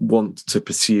Freedman want to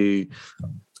pursue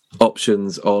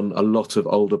options on a lot of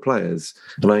older players?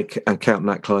 And I count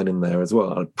Nat Klein in there as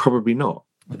well. Probably not,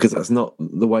 because that's not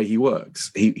the way he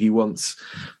works. He wants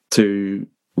to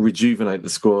rejuvenate the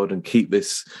squad and keep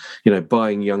this,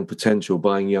 buying young potential,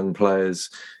 buying young players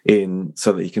in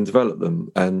so that he can develop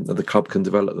them and the club can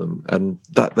develop them. And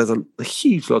that there's a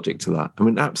huge logic to that. I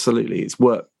mean, absolutely, it's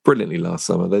worked brilliantly last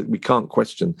summer. We can't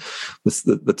question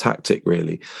the tactic,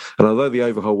 really. And although the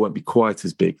overhaul won't be quite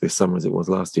as big this summer as it was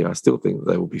last year, I still think that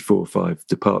there will be 4 or 5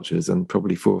 departures and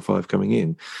probably 4 or 5 coming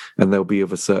in, and they'll be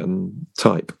of a certain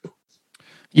type.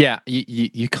 Yeah,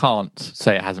 you can't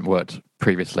say it hasn't worked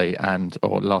previously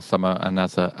or last summer, and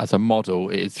as a model,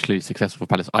 it is clearly successful for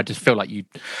Palace. I just feel like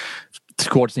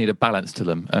squads need a balance to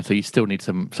them, and so you still need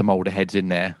some older heads in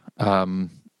there.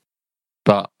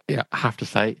 But yeah, I have to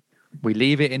say, we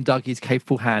leave it in Dougie's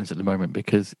capable hands at the moment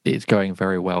because it's going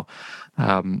very well.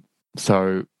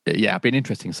 So yeah, it'll be an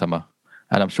interesting summer.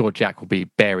 And I'm sure Jack will be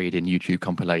buried in YouTube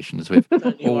compilations with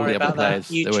all the other players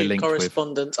that we're linked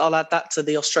correspondence. I'll add that to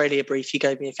the Australia brief you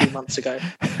gave me a few months ago.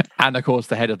 And of course,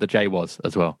 the head of the J was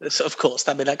as well. So of course,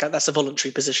 that's a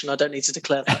voluntary position. I don't need to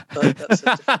declare that.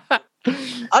 But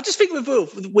I just think with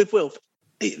Wilf,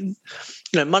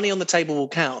 money on the table will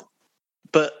count,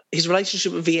 but his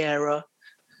relationship with Vieira,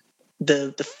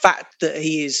 the fact that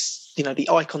he is, the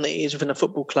icon that he is within a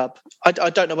football club, I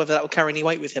don't know whether that will carry any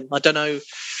weight with him. I don't know.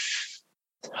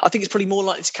 I think it's probably more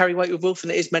likely to carry weight with Wilf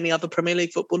than it is many other Premier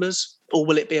League footballers. Or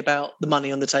will it be about the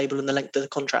money on the table and the length of the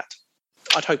contract?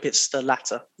 I'd hope it's the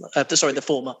latter. The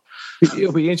former.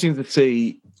 It'll be interesting to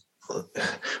see.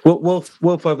 Wolf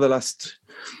over the last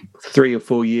 3 or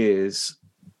 4 years,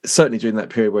 certainly during that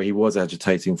period where he was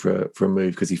agitating for a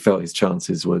move because he felt his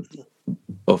chances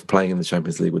of playing in the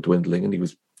Champions League were dwindling, and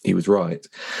he was right.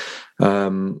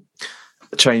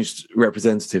 Changed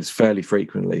representatives fairly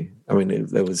frequently. I mean,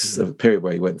 there was a period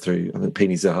where he went through. I think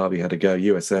Pini Zahavi had a go.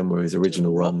 USM were his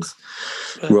original ones.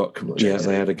 Rock, yeah,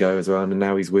 they had a go as well. And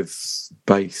now he's with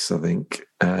Base, I think.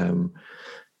 It'd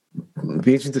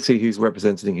be interesting to see who's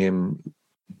representing him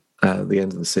at the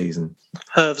end of the season.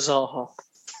 Herv Zaha.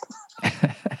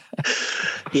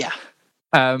 Yeah.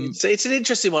 It's an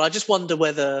interesting one. I just wonder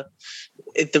whether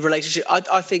the relationship.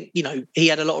 I think he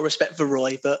had a lot of respect for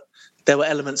Roy, but there were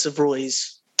elements of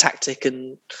Roy's tactic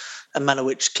and manner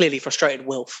which clearly frustrated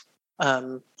Wilf.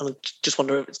 And I just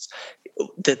wonder if it's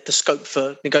the scope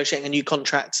for negotiating a new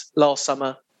contract last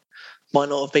summer might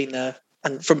not have been there,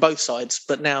 and from both sides.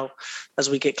 But now, as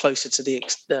we get closer to the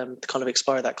kind of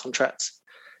expiry of that contract,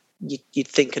 you'd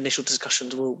think initial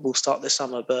discussions will start this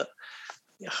summer. But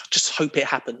just hope it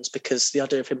happens, because the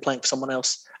idea of him playing for someone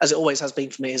else, as it always has been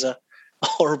for me, is a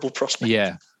horrible prospect.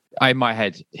 Yeah. In my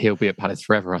head, he'll be at Palace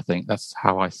forever, I think. That's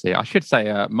how I see it. I should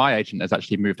say my agent has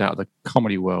actually moved out of the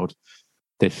comedy world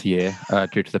this year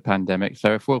due to the pandemic.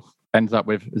 So if Wolf ends up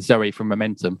with Zoe from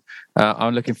Momentum,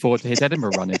 I'm looking forward to his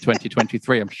Edinburgh run in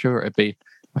 2023. I'm sure it'd be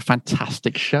a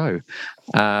fantastic show.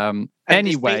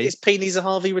 Anyway. Is Pini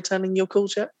Zahavi returning your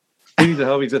calls yet? Pini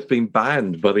Zahavi's just been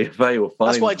banned by the FA or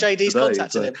fined. That's why JD's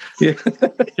contacted him. Yeah.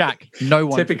 Jack, no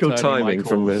one. Typical timing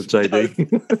from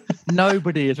JD.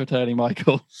 Nobody is returning my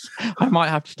calls. I might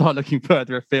have to start looking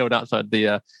further afield outside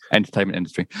the entertainment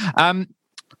industry.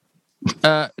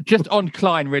 Just on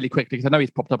Klein really quickly, because I know he's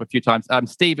popped up a few times.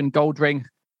 Stephen Goldring.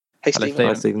 Hey, Stephen.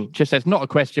 Hi, Stephen. Just says, not a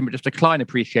question, but just a Klein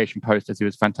appreciation post, as he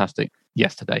was fantastic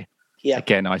yesterday. Yeah.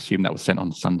 Again, I assume that was sent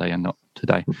on Sunday and not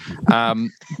today.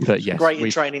 But yes, great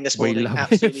in training this morning.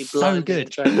 Absolutely so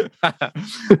good.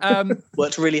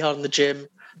 Worked really hard in the gym.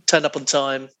 Turned up on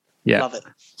time. Yeah, love it.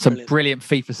 Some brilliant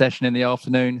FIFA session in the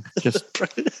afternoon. Just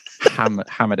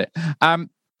hammered it.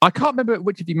 I can't remember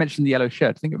which of you mentioned the yellow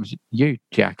shirt. I think it was you,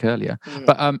 Jack, earlier.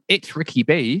 But it's Ricky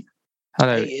B.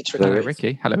 Hello, hey, it's Ricky. Hello,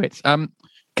 Ricky. Hello, it's.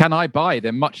 Can I buy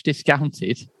the much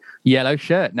discounted yellow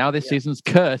shirt now this season's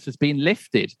curse has been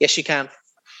lifted? Yes, you can.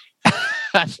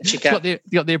 Yes, you can.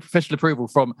 Got the official approval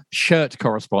from shirt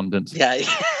correspondent. Yeah.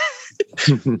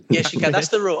 Yes, you can. That's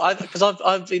the rule. Because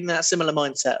I've been in that similar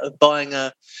mindset of buying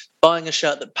a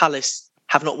shirt that Palace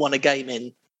have not won a game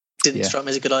in. Didn't strike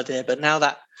me as a good idea, but now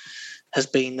that has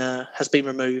been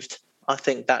removed, I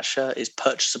think that shirt is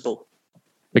purchasable.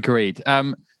 Agreed.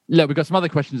 Look, we've got some other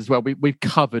questions as well. We've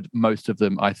covered most of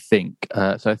them, I think.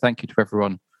 So thank you to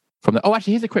everyone from there. Oh,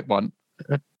 actually, here's a quick one.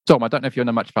 Tom, I don't know if you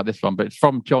know much about this one, but it's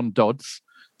from John Dodds.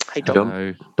 Hey,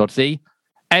 John. Doddsy.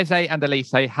 Eze and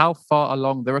Elise, how far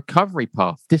along the recovery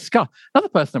path? Discuss. Another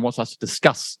person that wants us to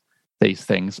discuss these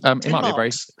things.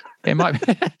 It might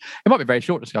be a very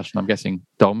short discussion, I'm guessing,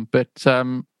 Dom. But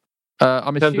I'm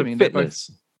assuming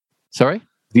fitness. Sorry,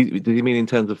 Did you mean in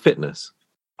terms of fitness?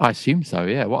 I assume so.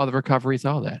 Yeah. What other recoveries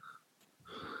are there?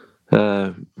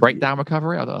 Breakdown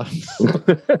recovery. I don't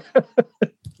know.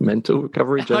 Mental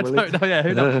recovery generally. I don't know. Yeah,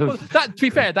 who knows? Well, to be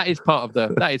fair, that is part of the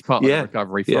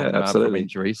recovery from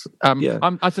injuries.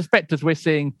 I suspect as we're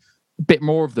seeing a bit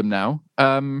more of them now,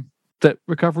 that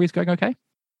recovery is going okay.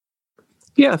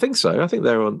 Yeah, I think so. I think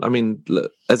they're on. I mean,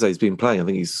 look, Eze's been playing. I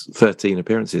think he's 13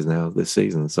 appearances now this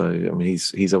season. So I mean,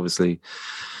 he's obviously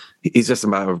just a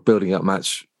matter of building up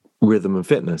match rhythm and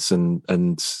fitness, and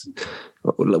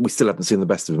we still haven't seen the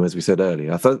best of him, as we said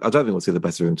earlier. I don't think we'll see the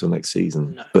best of him until next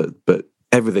season. No. But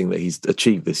everything that he's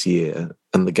achieved this year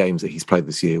and the games that he's played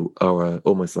this year are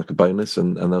almost like a bonus,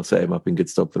 and they'll set him up in good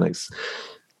stock for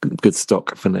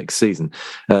next season.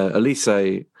 Elise,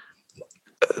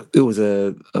 it was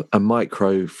a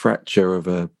micro fracture of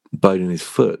a bone in his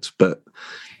foot, but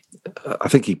I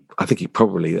think it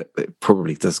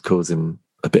probably does cause him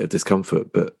a bit of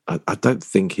discomfort. But I don't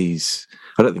think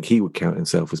he would count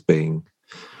himself as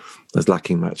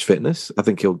lacking match fitness. I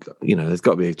think there's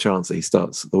got to be a chance that he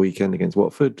starts the weekend against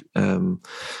Watford. And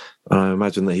I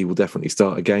imagine that he will definitely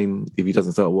start a game. If he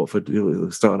doesn't start at Watford,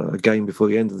 he'll start a game before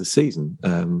the end of the season.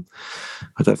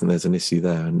 I don't think there's an issue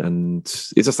there. And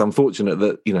it's just unfortunate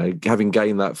that, having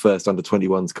gained that first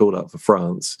under-21s call up for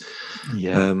France, he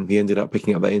ended up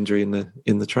picking up that injury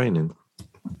in the training.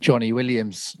 Johnny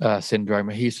Williams syndrome.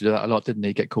 He used to do that a lot, didn't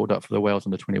he? Get called up for the Wales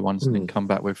under-21s and then come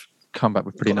back with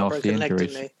pretty nasty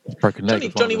injuries. Broken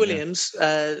leg. Johnny Williams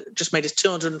just made his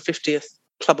 250th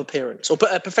club appearance or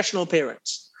professional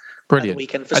appearance. Brilliant.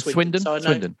 Weekend for At Swindon. Swindon? So I know,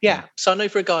 Swindon. Yeah. So I know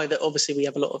for a guy that obviously we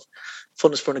have a lot of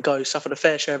fondness for on a go, suffered a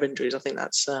fair share of injuries. I think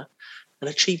that's an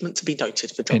achievement to be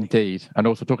noted for Johnny. Indeed. And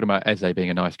also talking about Eze being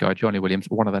a nice guy, Johnny Williams,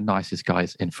 one of the nicest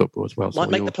guys in football as well.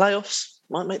 Might make the playoffs.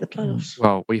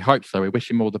 Well, we hope so. We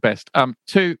wish him all the best.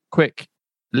 Two quick,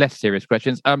 less serious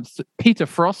questions. Peter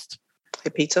Frost.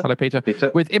 Hey, Peter. Hello, Peter.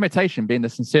 With imitation being the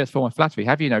sincerest form of flattery,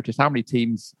 have you noticed how many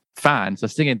teams' fans are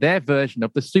singing their version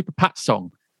of the Super Pat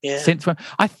song? Yeah. Since when?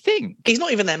 I think he's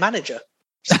not even their manager.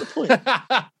 That's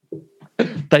the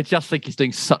point. They just think he's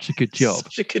doing such a good job.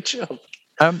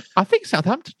 I think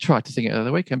Southampton tried to sing it the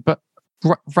other weekend, but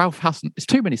Ralph Hassan, it's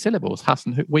too many syllables.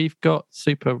 Hassan, we've got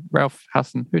Super Ralph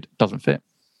Hassan, who doesn't fit.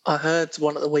 I heard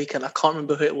one at the weekend. I can't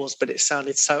remember who it was, but it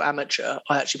sounded so amateur.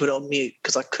 I actually put it on mute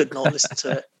because I could not listen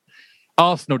to it.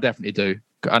 Arsenal definitely do.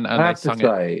 And I have to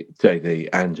say, JD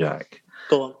and Jack,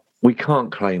 go on. We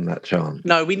can't claim that chant.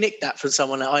 No, we nicked that from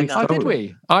someone that I know. Oh, did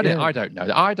we? I don't know.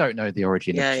 I don't know the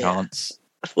origin of chants.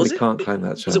 We can't claim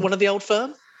that chant. Was it one of the old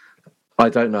firm? I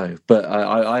don't know, but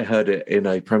I heard it in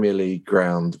a Premier League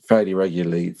ground fairly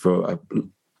regularly for a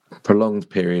prolonged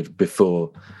period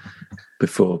before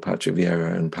Patrick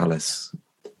Vieira and Palace.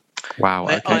 Wow.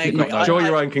 Okay. Draw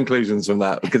your own conclusions from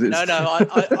that. Because it's...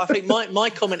 I think my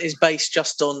comment is based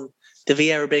just on the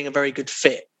Vieira being a very good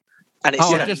fit. And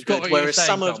it's just good, whereas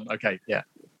some of... Okay, yeah.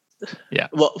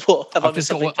 What? I've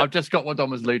just got what Dom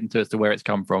was alluding to as to where it's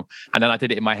come from. And then I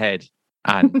did it in my head.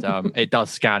 And it does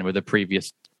scan with the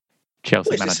previous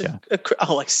Chelsea manager.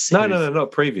 I see. No, not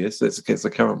previous. It's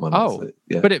the current one. Oh,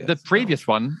 the previous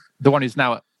one, the one who's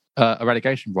now a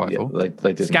relegation rival,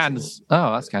 they did scans.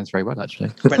 Oh, that scans very well, actually.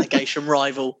 Relegation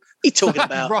rival. What are you talking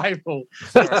about? Rival.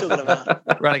 What are you talking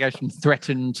about? Relegation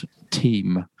threatened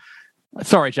team.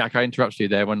 Sorry, Jack, I interrupted you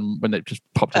there when it just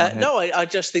popped in my head. No, I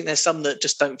just think there's some that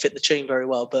just don't fit the tune very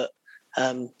well. But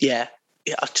I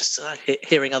just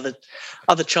hearing other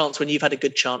chants when you've had a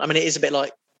good chant. I mean, it is a bit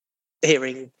like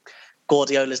hearing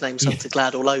Guardiola's name sung to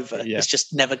Glad all over. Yeah. It's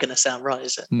just never going to sound right,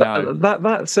 is it? No.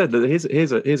 That said,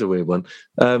 here's a weird one.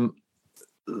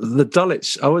 The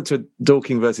Dulwich. I went to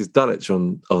Dorking versus Dulwich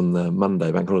on Monday,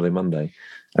 Bank Holiday Monday,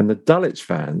 and the Dulwich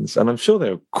fans, and I'm sure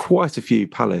there are quite a few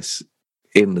Palace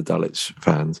in the Dulwich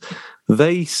fans,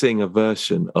 they sing a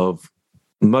version of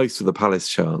most of the Palace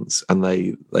chants, and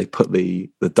they put the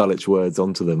Dulwich words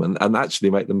onto them and actually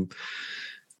make them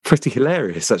pretty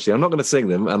hilarious. Actually, I'm not going to sing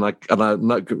them, and I'm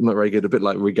not very good. A bit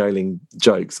like regaling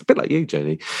jokes, a bit like you,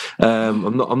 Jenny.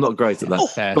 I'm not great at that.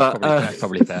 Fair, but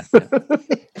probably fair. Yeah.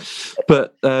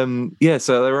 But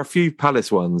so there are a few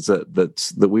Palace ones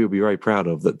that we will be very proud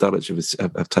of that Dulwich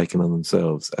have taken on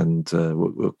themselves, and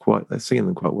they're singing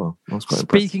them quite well. I was quite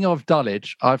Speaking of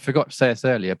Dulwich, I forgot to say this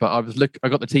earlier, but I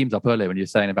got the teams up earlier when you were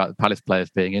saying about the Palace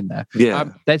players being in there. Yeah,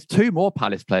 there's two more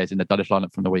Palace players in the Dulwich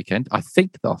lineup from the weekend. I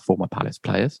think they're former Palace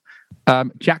players.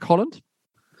 Jack Holland.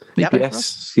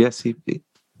 Yes, he.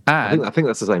 And I think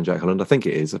that's the same Jack Holland. I think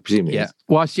it is. I presume it is.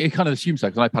 Well, I kind of assume so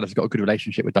because I know Palace has got a good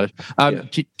relationship with those.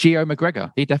 Gio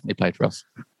McGregor, he definitely played for us.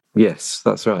 Yes,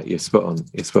 that's right. You're spot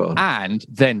on. And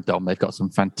then, Dom, they've got some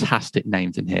fantastic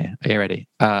names in here. Are you ready?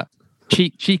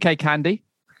 Chike Candy.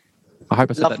 I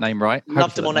hope I said that name right.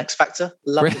 Loved him on X Factor.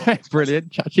 Brilliant.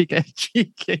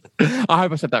 Chike. I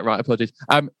hope I said that right. Apologies.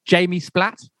 Jamie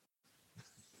Splat.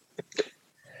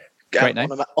 Great name.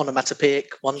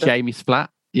 Onomatopoeic wonder. Jamie Splat.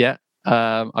 Yeah.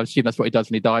 I assume that's what he does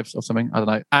when he dives or something. I don't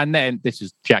know. And then, this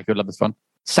is Jack, you'll love this one.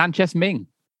 Sanchez Ming.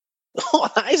 Oh,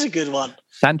 that is a good one.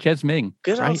 Sanchez Ming.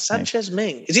 Good old Sanchez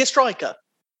Ming. Is he a striker?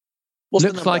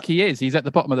 Looks like he is. He's at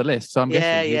the bottom of the list. So I'm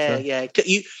guessing. Yeah.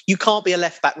 You can't be a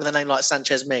left back with a name like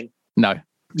Sanchez Ming. No.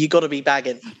 You got to be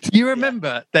bagging. Do you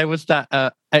remember there was that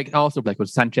Arsenal player called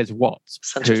Sanchez Watts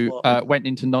who went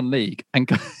into non-league and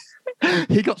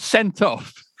he got sent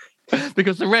off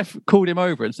because the ref called him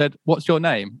over and said, "What's your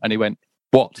name?" And he went,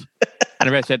 "What?" And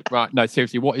the ref said, "Right, no,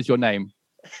 seriously, what is your name?"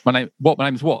 My name's what?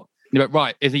 And he went,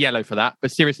 "Right, is a yellow for that,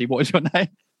 but seriously, what is your name?"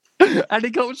 And he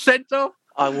got sent off.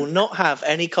 I will not have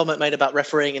any comment made about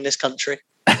refereeing in this country.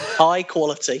 High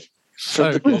quality.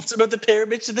 From the bottom of the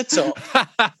pyramid to the top.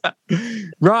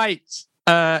 Right.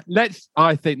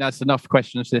 I think that's enough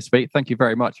questions this week. Thank you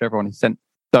very much, everyone who sent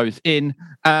those in.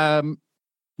 We're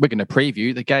going to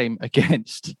preview the game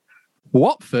against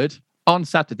Watford on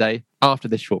Saturday after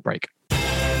this short break.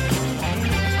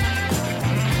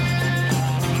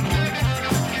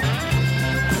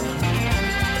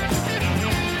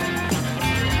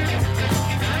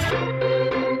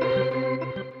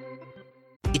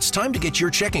 It's time to get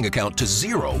your checking account to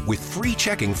zero with free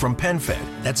checking from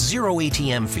PenFed. That's zero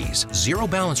ATM fees, zero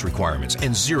balance requirements,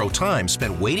 and zero time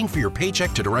spent waiting for your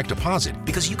paycheck to direct deposit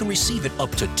because you can receive it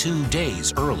up to 2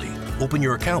 days early. Open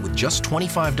your account with just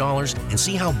 $25 and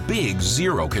see how big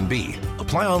zero can be.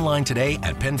 Apply online today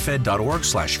at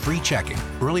penfed.org/free checking.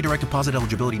 Early direct deposit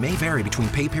eligibility may vary between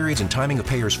pay periods and timing of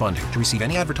payers' funding. To receive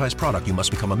any advertised product, you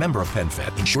must become a member of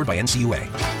PenFed, insured by NCUA.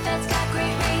 PenFed's got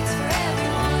great rates for everyone.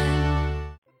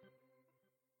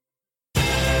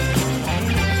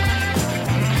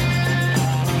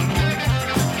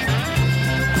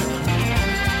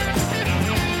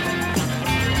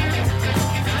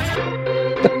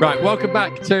 Right, welcome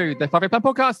back to the FYP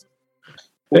Podcast.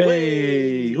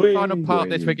 Final part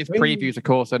this week is previews, of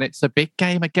course, and it's a big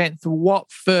game against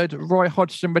Watford. Roy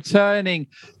Hodgson returning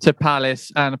to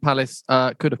Palace, and Palace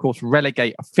could, of course,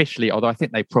 relegate officially. Although I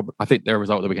think their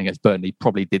result of the weekend against Burnley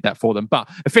probably did that for them, but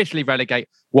officially relegate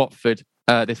Watford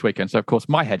this weekend. So, of course,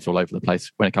 my head's all over the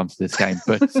place when it comes to this game,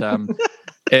 but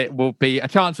it will be a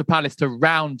chance for Palace to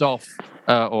round off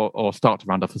or start to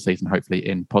round off the season, hopefully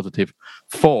in positive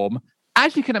form.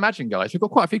 As you can imagine, guys, we've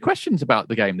got quite a few questions about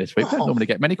the game this week. We don't normally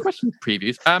get many questions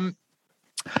previews.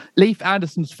 Leif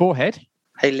Anderson's forehead.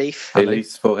 Hey, Leif. Hey,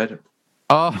 Leif's forehead.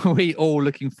 Are we all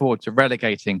looking forward to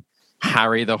relegating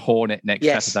Harry the Hornet next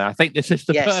Saturday? I think this is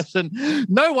the person.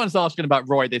 No one's asking about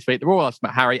Roy this week. They're all asking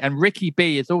about Harry. And Ricky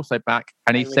B is also back.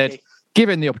 And he said,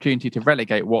 given the opportunity to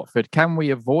relegate Watford, can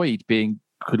we avoid being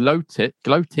gloatits?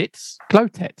 Gloatets.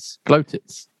 Gloatets.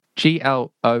 Didn't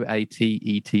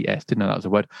know that was a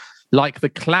word. Like the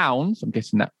clowns, I'm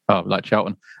guessing that, like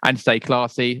Charlton, and stay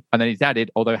classy. And then he's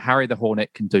added, although Harry the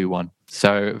Hornet can do one.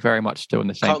 So very much still in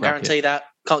the same Can't guarantee that.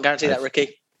 Can't guarantee that,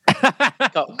 Ricky.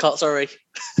 can't, sorry.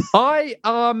 I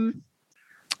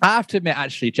have to admit,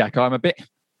 actually, Jack, I'm a bit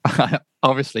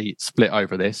obviously split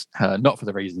over this, not for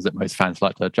the reasons that most fans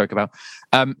like to joke about.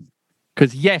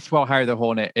 Because yes, while Harry the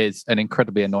Hornet is an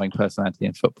incredibly annoying personality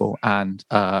in football, and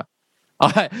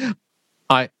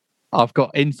I've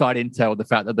got inside intel on the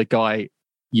fact that the guy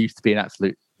used to be an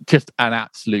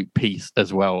absolute piece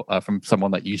as well, from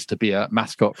someone that used to be a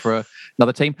mascot for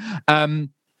another team.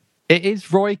 It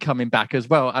is Roy coming back as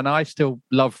well, and I still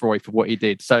love Roy for what he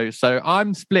did. So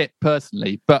I'm split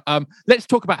personally, but let's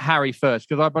talk about Harry first,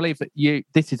 because I believe that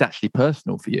this is actually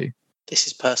personal for you. This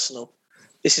is personal.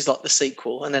 This is like the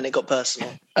sequel, and then it got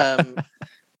personal.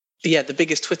 Yeah, the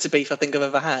biggest Twitter beef I think I've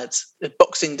ever had.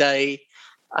 Boxing Day,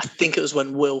 I think it was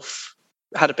when Wilf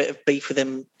had a bit of beef with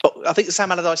him. I think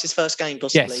Sam Allardyce's first game,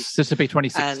 possibly. Yes, this would be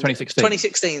 2016.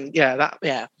 2016,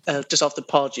 just after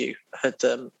Pardew had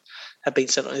been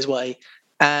sent on his way.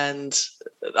 And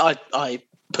I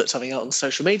put something out on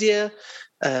social media,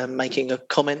 making a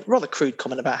comment, rather crude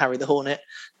comment about Harry the Hornet.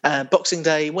 Boxing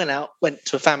Day, went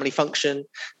to a family function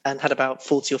and had about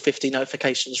 40 or 50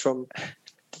 notifications from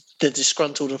the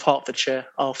disgruntled of Hertfordshire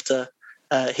after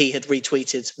he had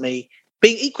retweeted me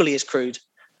being equally as crude.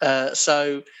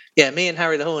 So me and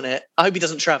Harry the Hornet, I hope he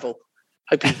doesn't travel.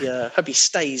 Hope he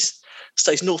stays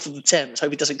stays north of the Thames.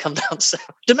 Hope he doesn't come down south.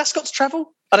 Do mascots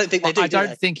travel? I don't think they do. I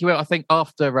don't think he will. I think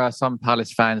after some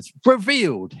Palace fans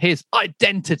revealed his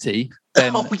identity,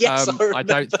 then I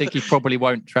don't think he probably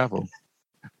won't travel.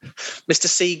 Mr.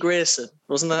 C. Grierson,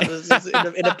 wasn't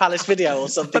that in a Palace video or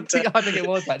something? I think it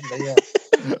was actually, yeah.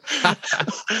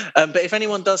 But if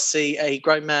anyone does see a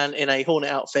grown man in a Hornet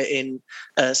outfit in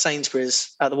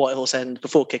Sainsbury's at the White Horse End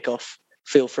before kickoff,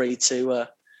 feel free to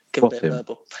give a bit of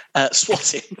verbal.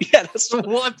 Swat him. Yeah, that's swat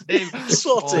him.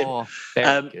 Swat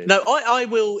him. No, I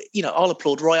will, I'll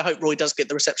applaud Roy. I hope Roy does get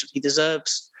the reception he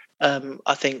deserves.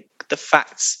 I think the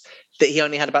fact that he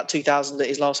only had about 2,000 at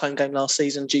his last home game last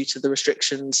season due to the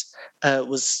restrictions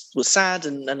was sad,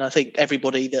 and I think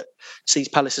everybody that sees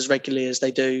Palace as regularly as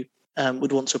they do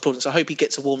would want to applaud him. So I hope he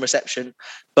gets a warm reception.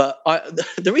 But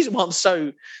the reason why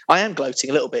I am gloating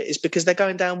a little bit is because they're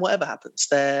going down whatever happens.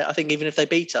 I think even if they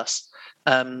beat us,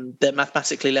 they're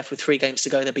mathematically left with 3 games to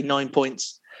go. There'll be 9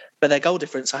 points. But their goal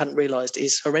difference, I hadn't realised,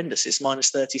 is horrendous. It's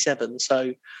minus 37.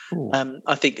 So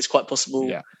I think it's quite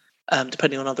possible,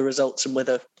 depending on other results and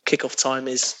whether kickoff time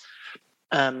is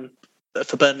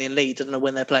for Burnley and Leeds. I don't know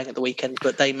when they're playing at the weekend,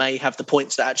 but they may have the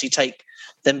points that actually take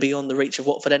them beyond the reach of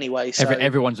Watford anyway. So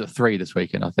everyone's at 3 this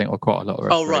weekend, I think, or quite a lot.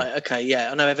 Oh, right. Okay.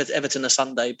 Yeah. I know Everton are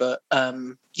Sunday, but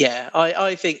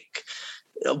I think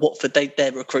Watford,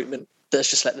 their recruitment has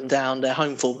just let them down. Their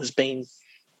home form has been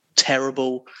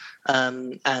terrible.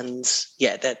 They're going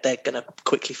to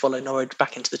quickly follow Norwich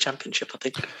back into the Championship, I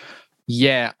think.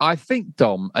 Yeah, I think,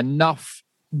 Dom, enough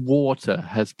water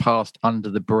has passed under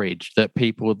the bridge that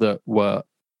people that were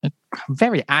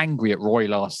very angry at Roy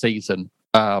last season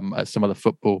at some of the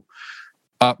football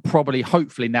probably,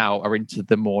 hopefully now are into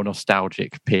the more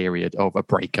nostalgic period of a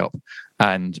breakup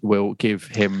and will give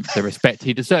him the respect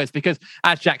he deserves. Because,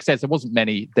 as Jack says, there wasn't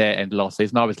many there end of last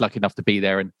season. I was lucky enough to be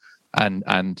there and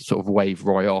sort of wave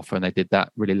Roy off, and they did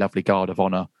that really lovely guard of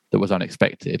honour that was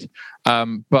unexpected.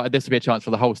 But this will be a chance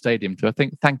for the whole stadium to, I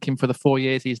think, thank him for the 4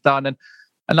 years he's done. And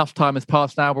enough time has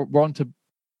passed now. We're on to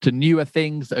newer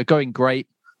things that are going great.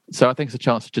 So I think it's a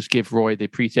chance to just give Roy the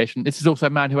appreciation. This is also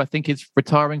a man who I think is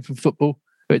retiring from football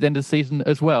at the end of the season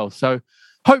as well. So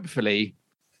hopefully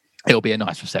it'll be a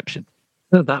nice reception.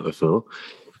 Heard that before.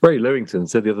 Ray Lewington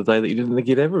said the other day that he didn't think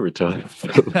he'd ever retire.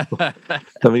 I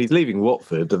mean, he's leaving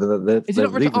Watford. Is it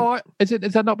not retired? Has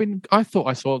that not been? I thought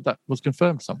I saw that was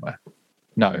confirmed somewhere.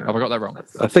 No, have I got that wrong?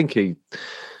 I think he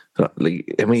said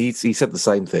the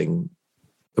same thing.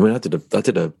 I mean, I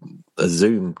did a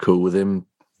Zoom call with him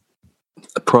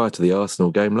prior to the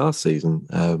Arsenal game last season,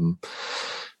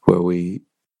 where we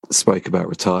spoke about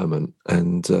retirement,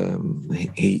 and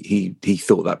he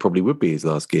thought that probably would be his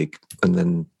last gig, and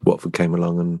then Watford came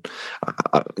along, and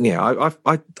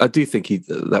I do think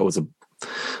that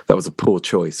was a poor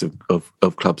choice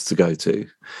of clubs to go to.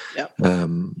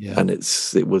 And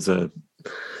it was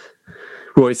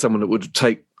Roy's someone that would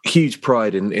take huge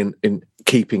pride in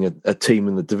keeping a team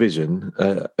in the division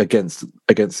against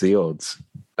the odds,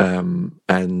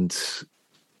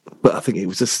 but I think it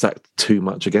was just stacked too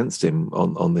much against him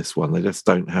on this one. They just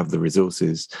don't have the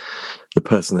resources, the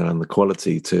personnel, and the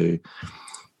quality to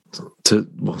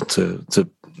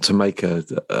make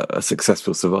a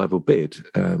successful survival bid.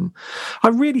 I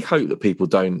really hope that people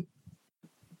don't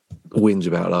whinge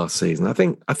about last season. I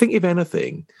think if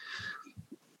anything,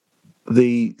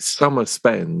 the summer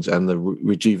spend and the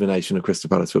rejuvenation of Crystal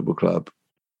Palace Football Club,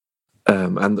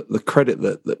 and the credit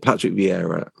that Patrick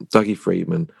Vieira, Dougie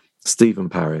Freedman, Stephen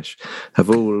Parish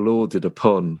have all lauded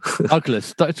upon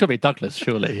Douglas. It's got to be Douglas,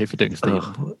 surely, if you're doing Stephen.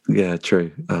 Oh, yeah,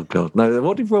 true. Oh God, no.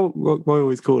 What did Roy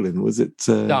always call him? Was it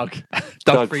Doug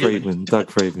Freedman?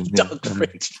 Doug Freedman. Yeah. Doug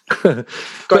Freedman.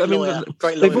 Great lawyer.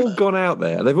 They've all gone out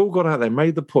there. They've all gone out there,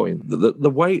 made the point that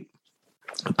the way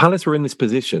Palace were in this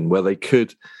position where they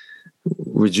could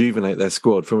rejuvenate their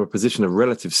squad from a position of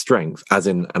relative strength, as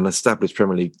in an established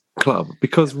Premier League club,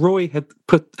 because Roy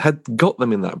had got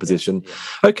them in that position.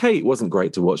 Okay, it wasn't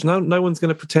great to watch. No one's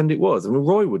going to pretend it was. I mean,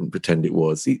 Roy wouldn't pretend it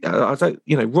was.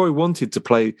 Roy wanted to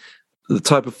play the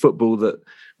type of football that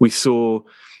we saw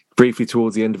briefly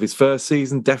towards the end of his first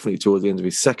season, definitely towards the end of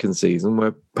his second season,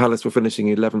 where Palace were finishing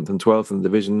 11th and 12th in the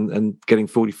division and getting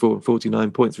 44 and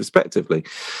 49 points respectively.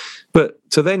 But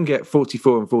to then get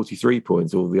 44 and 43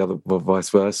 points, or the other, or vice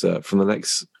versa, from the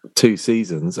next 2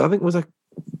 seasons, I think was a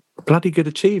bloody good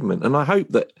achievement. And I hope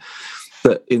that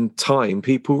in time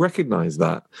people recognise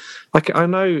that. I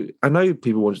know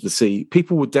people wanted to see.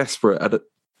 People were desperate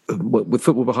with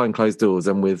football behind closed doors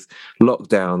and with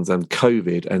lockdowns and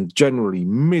COVID and generally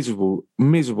miserable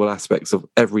aspects of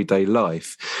everyday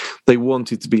life. They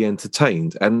wanted to be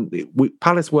entertained, and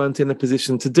Palace weren't in a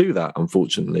position to do that,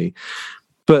 unfortunately.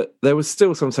 but there was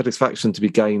still some satisfaction to be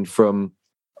gained from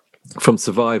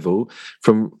survival,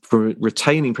 from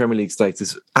retaining Premier League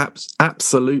status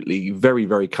absolutely very,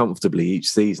 very comfortably each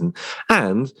season,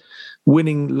 and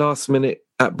winning last minute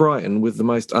at Brighton with the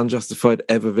most unjustified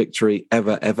ever victory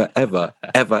ever,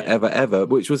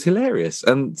 which was hilarious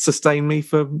and sustained me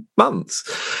for months.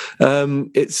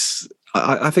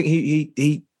 I think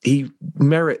he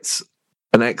merits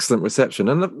an excellent reception,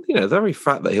 and the very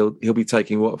fact that he'll be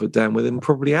taking Watford down with him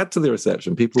probably add to the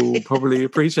reception. People will probably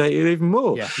appreciate it even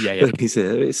more. Yeah. He's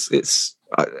here.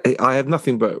 I have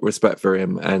nothing but respect for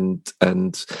him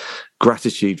and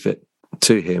gratitude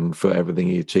to him for everything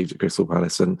he achieved at Crystal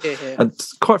Palace, and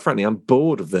quite frankly, I'm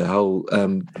bored of the whole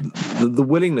the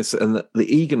willingness and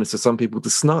the eagerness of some people to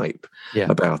snipe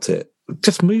about it.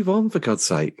 Just move on, for God's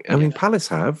sake. I mean, Palace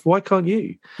have. Why can't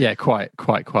you? Yeah, quite.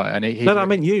 And I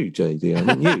meant you, JD. I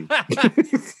meant you.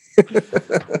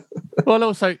 Well,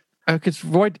 also because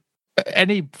Roy.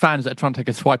 Any fans that are trying to take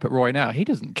a swipe at Roy now, he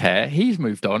doesn't care. He's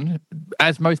moved on,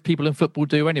 as most people in football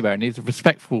do anyway, and he's a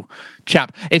respectful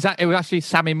chap. It was actually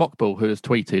Sammy Mockbull who has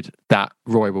tweeted that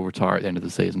Roy will retire at the end of the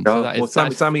season.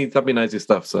 Sammy knows his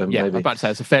stuff, so yeah, maybe. I'm about to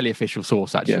say it's a fairly official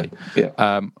source, actually.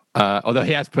 Yeah. Although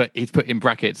he's put in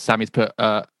brackets, Sammy's put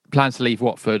plans to leave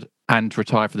Watford and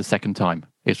retire for the second time.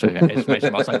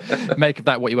 Exclamation mark. So make of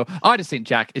that what you will. I just think,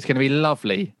 Jack, it's going to be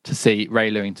lovely to see Ray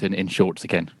Lewington in shorts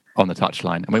again on the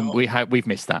touchline. I mean, we've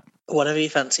missed that. Whatever you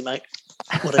fancy, mate.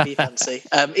 Whatever you fancy.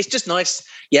 It's just nice.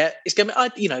 Yeah, it's going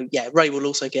to. Ray will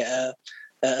also get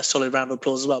a solid round of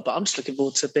applause as well. But I'm just looking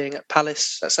forward to being at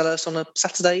Palace at Selhurst on a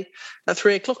Saturday at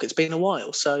 3:00. It's been a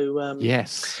while, so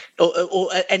yes. Or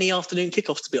any afternoon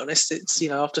kickoff. To be honest, it's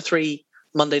after 3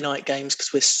 Monday night games,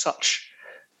 because we're such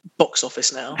box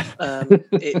office now.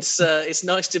 It's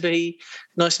nice to be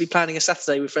planning a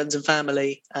Saturday with friends and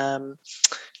family.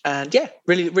 And yeah,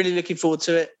 really, really looking forward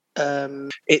to it.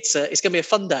 It's going to be a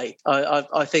fun day.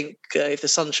 I think if the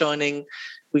sun's shining,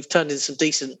 we've turned in some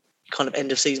decent kind of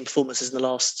end of season performances in the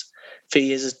last few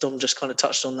years, as Dom just kind of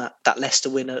touched on. That Leicester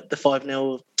win at the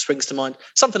 5-0 springs to mind.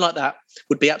 Something like that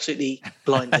would be absolutely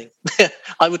blinding.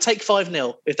 I would take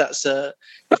 5-0 if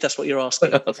that's what you're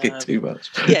asking. Not asking too much.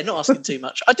 Yeah, not asking too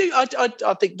much. I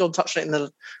think Dom touched on it in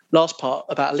the last part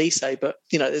about Eze, but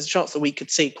there's a chance that we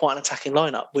could see quite an attacking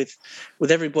lineup with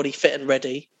everybody fit and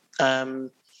ready,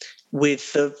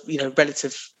 with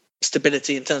relative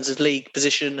stability in terms of league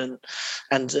position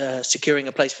and securing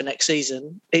a place for next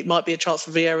season. It might be a chance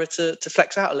for Vieira to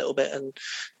flex out a little bit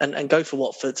and go for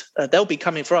Watford. They'll be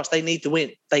coming for us. They need the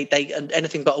win. They and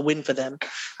anything but a win for them,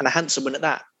 and a handsome win at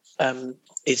that,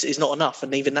 is not enough.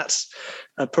 And even that's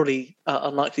probably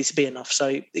unlikely to be enough.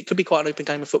 So it could be quite an open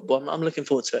game of football. I'm looking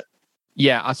forward to it.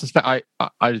 Yeah, I suspect I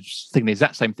was thinking the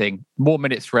exact same thing. More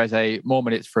minutes for Eze, more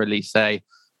minutes for Elise.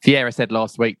 Vieira said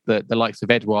last week that the likes of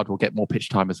Edouard will get more pitch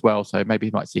time as well, so maybe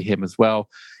you might see him as well.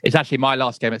 It's actually my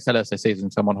last game at Selhurst this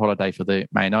season, so I'm on holiday for the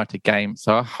Man United game,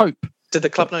 so I hope... Did the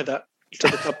club know that?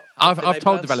 I've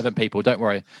told the relevant people, don't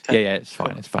worry. Okay. Yeah, it's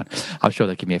fine. I'm sure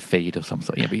they'll give me a feed or some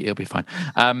sort. It'll be fine.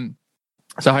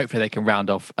 So hopefully they can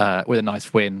round off with a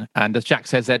nice win. And as Jack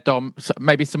says there, Dom,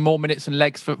 maybe some more minutes and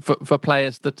legs for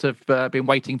players that have been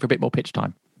waiting for a bit more pitch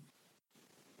time.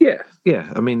 Yeah.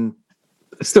 I mean...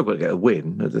 still got to get a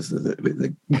win.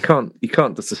 You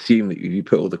can't just assume that you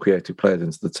put all the creative players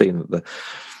into the team that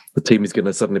the team is going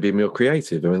to suddenly be more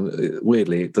creative. I mean,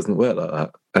 weirdly, it doesn't work like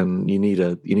that, and you need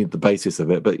the basis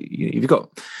of it. But you've got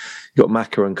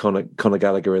Macca and Conor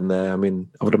Gallagher in there. I mean,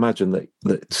 I would imagine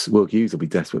that Will Hughes will be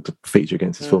desperate to feature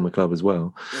against his former club as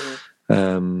well.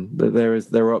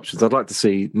 There are options. I'd like to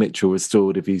see Mitchell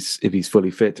restored if he's fully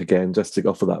fit again, just to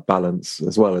offer that balance,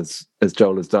 as well as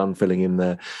Joel has done, filling in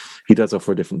there. He does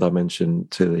offer a different dimension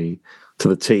to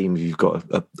the team. You've got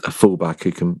a fullback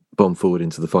who can bomb forward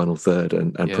into the final third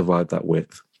and provide that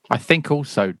width. I think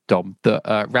also, Dom,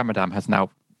 that Ramadan has now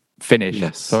finished.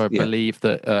 Yes, so I believe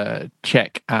that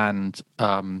Cech and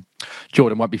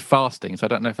Jordan won't be fasting. So I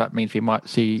don't know if that means we might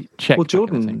see Cech. Well,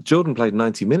 Jordan played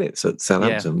 90 minutes at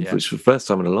Southampton, which was the first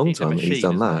time in a long time he's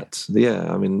done that.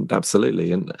 Yeah, I mean,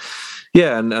 absolutely. And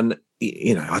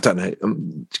I don't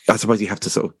know. I suppose you have to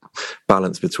sort of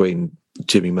balance between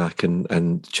Jimmy Mack and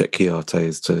Cech Kouyaté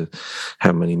as to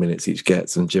how many minutes each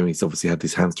gets. And Jimmy's obviously had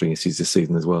these hamstring issues this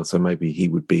season as well, so maybe he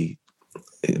would be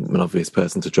an obvious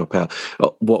person to drop out.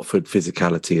 Watford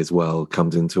physicality as well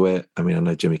comes into it. I mean, I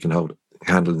know Jimmy can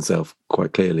handle himself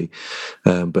quite clearly,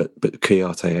 but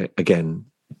Kouyaté again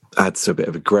adds to a bit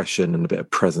of aggression and a bit of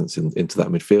presence into that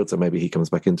midfield, so maybe he comes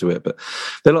back into it. But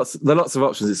there are lots of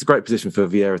options. It's a great position for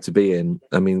Vieira to be in.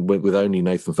 I mean, with only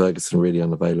Nathan Ferguson really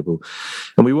unavailable,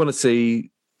 and we want to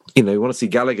see you want to see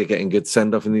Gallagher getting good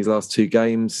send off in these last 2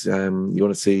 games. You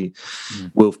want to see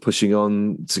Wilf pushing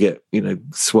on to get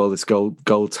swell this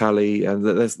goal tally, and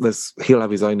he'll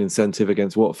have his own incentive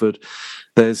against Watford.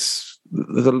 There's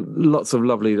lots of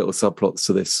lovely little subplots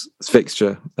to this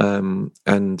fixture, and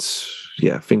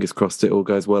fingers crossed it all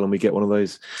goes well and we get one of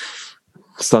those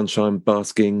sunshine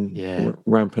basking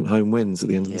rampant home wins at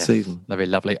the end of the season. That'd be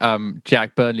lovely.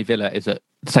 Jack, Burnley Villa is at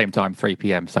the same time, 3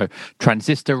 p.m. So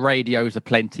transistor radios are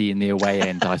plenty in the away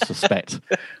end, I suspect,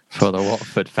 for the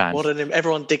Watford fans.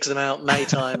 Everyone digs them out May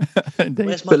time.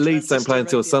 But Leeds don't play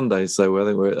until Sunday, so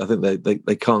I think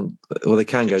they can't. Well, they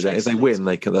can go down if they win.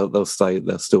 They'll stay.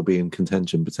 They'll still be in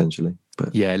contention potentially.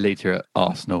 But Leeds are at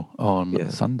Arsenal on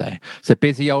Sunday. It's a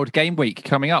busy old game week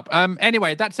coming up.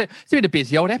 Anyway, that's it. It's been a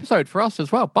busy old episode for us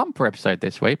as well. Bumper episode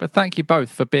this week. But thank you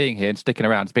both for being here and sticking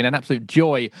around. It's been an absolute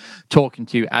joy talking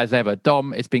to you as ever,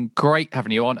 Dom. It's been great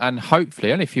having you on, and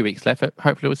hopefully only a few weeks left.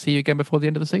 Hopefully we'll see you again before the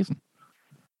end of the season.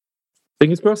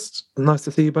 Fingers crossed. Nice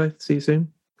to see you both. See you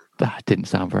soon. That didn't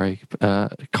sound very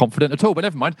confident at all, but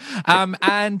never mind.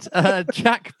 And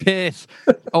Jack Pearce,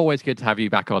 always good to have you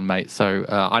back on, mate. So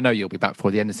I know you'll be back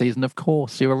before the end of the season, of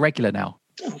course. You're a regular now.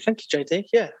 Oh, thank you, JD.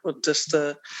 Yeah, we'll just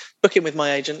book in with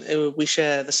my agent. I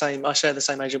share the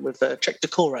same agent with Czech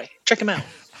Decore. Check him out.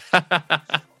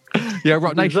 You're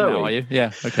Rock Nation now, are you?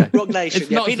 Yeah, okay. Rock Nation.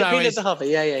 It's not Peter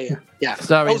Zahavi. Yeah.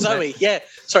 Zoe. Oh, Zoe. Yeah.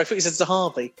 Sorry, I thought you said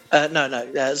Zahavi.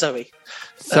 No, Zoe.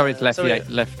 Zoe's left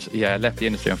the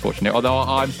industry, unfortunately. Although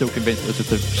I'm still convinced it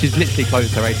was she's literally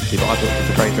closed her agency, but I thought it was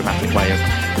a very dramatic way of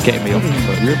getting me off the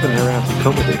book. Ripping her out of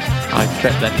comedy. I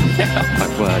expect that. Yeah, my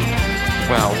word.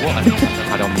 Wow, what an impact I've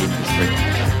had on the industry.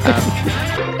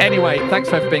 Anyway, thanks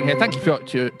for being here. Thank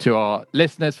you to our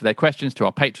listeners for their questions, to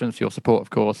our patrons for your support, of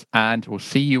course. And we'll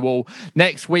see you all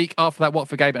next week after that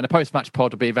Watford game. And a post-match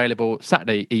pod will be available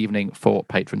Saturday evening for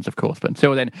patrons, of course. But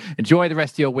until then, enjoy the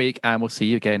rest of your week and we'll see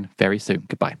you again very soon.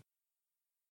 Goodbye.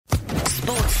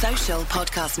 Sports Social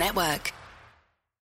Podcast Network.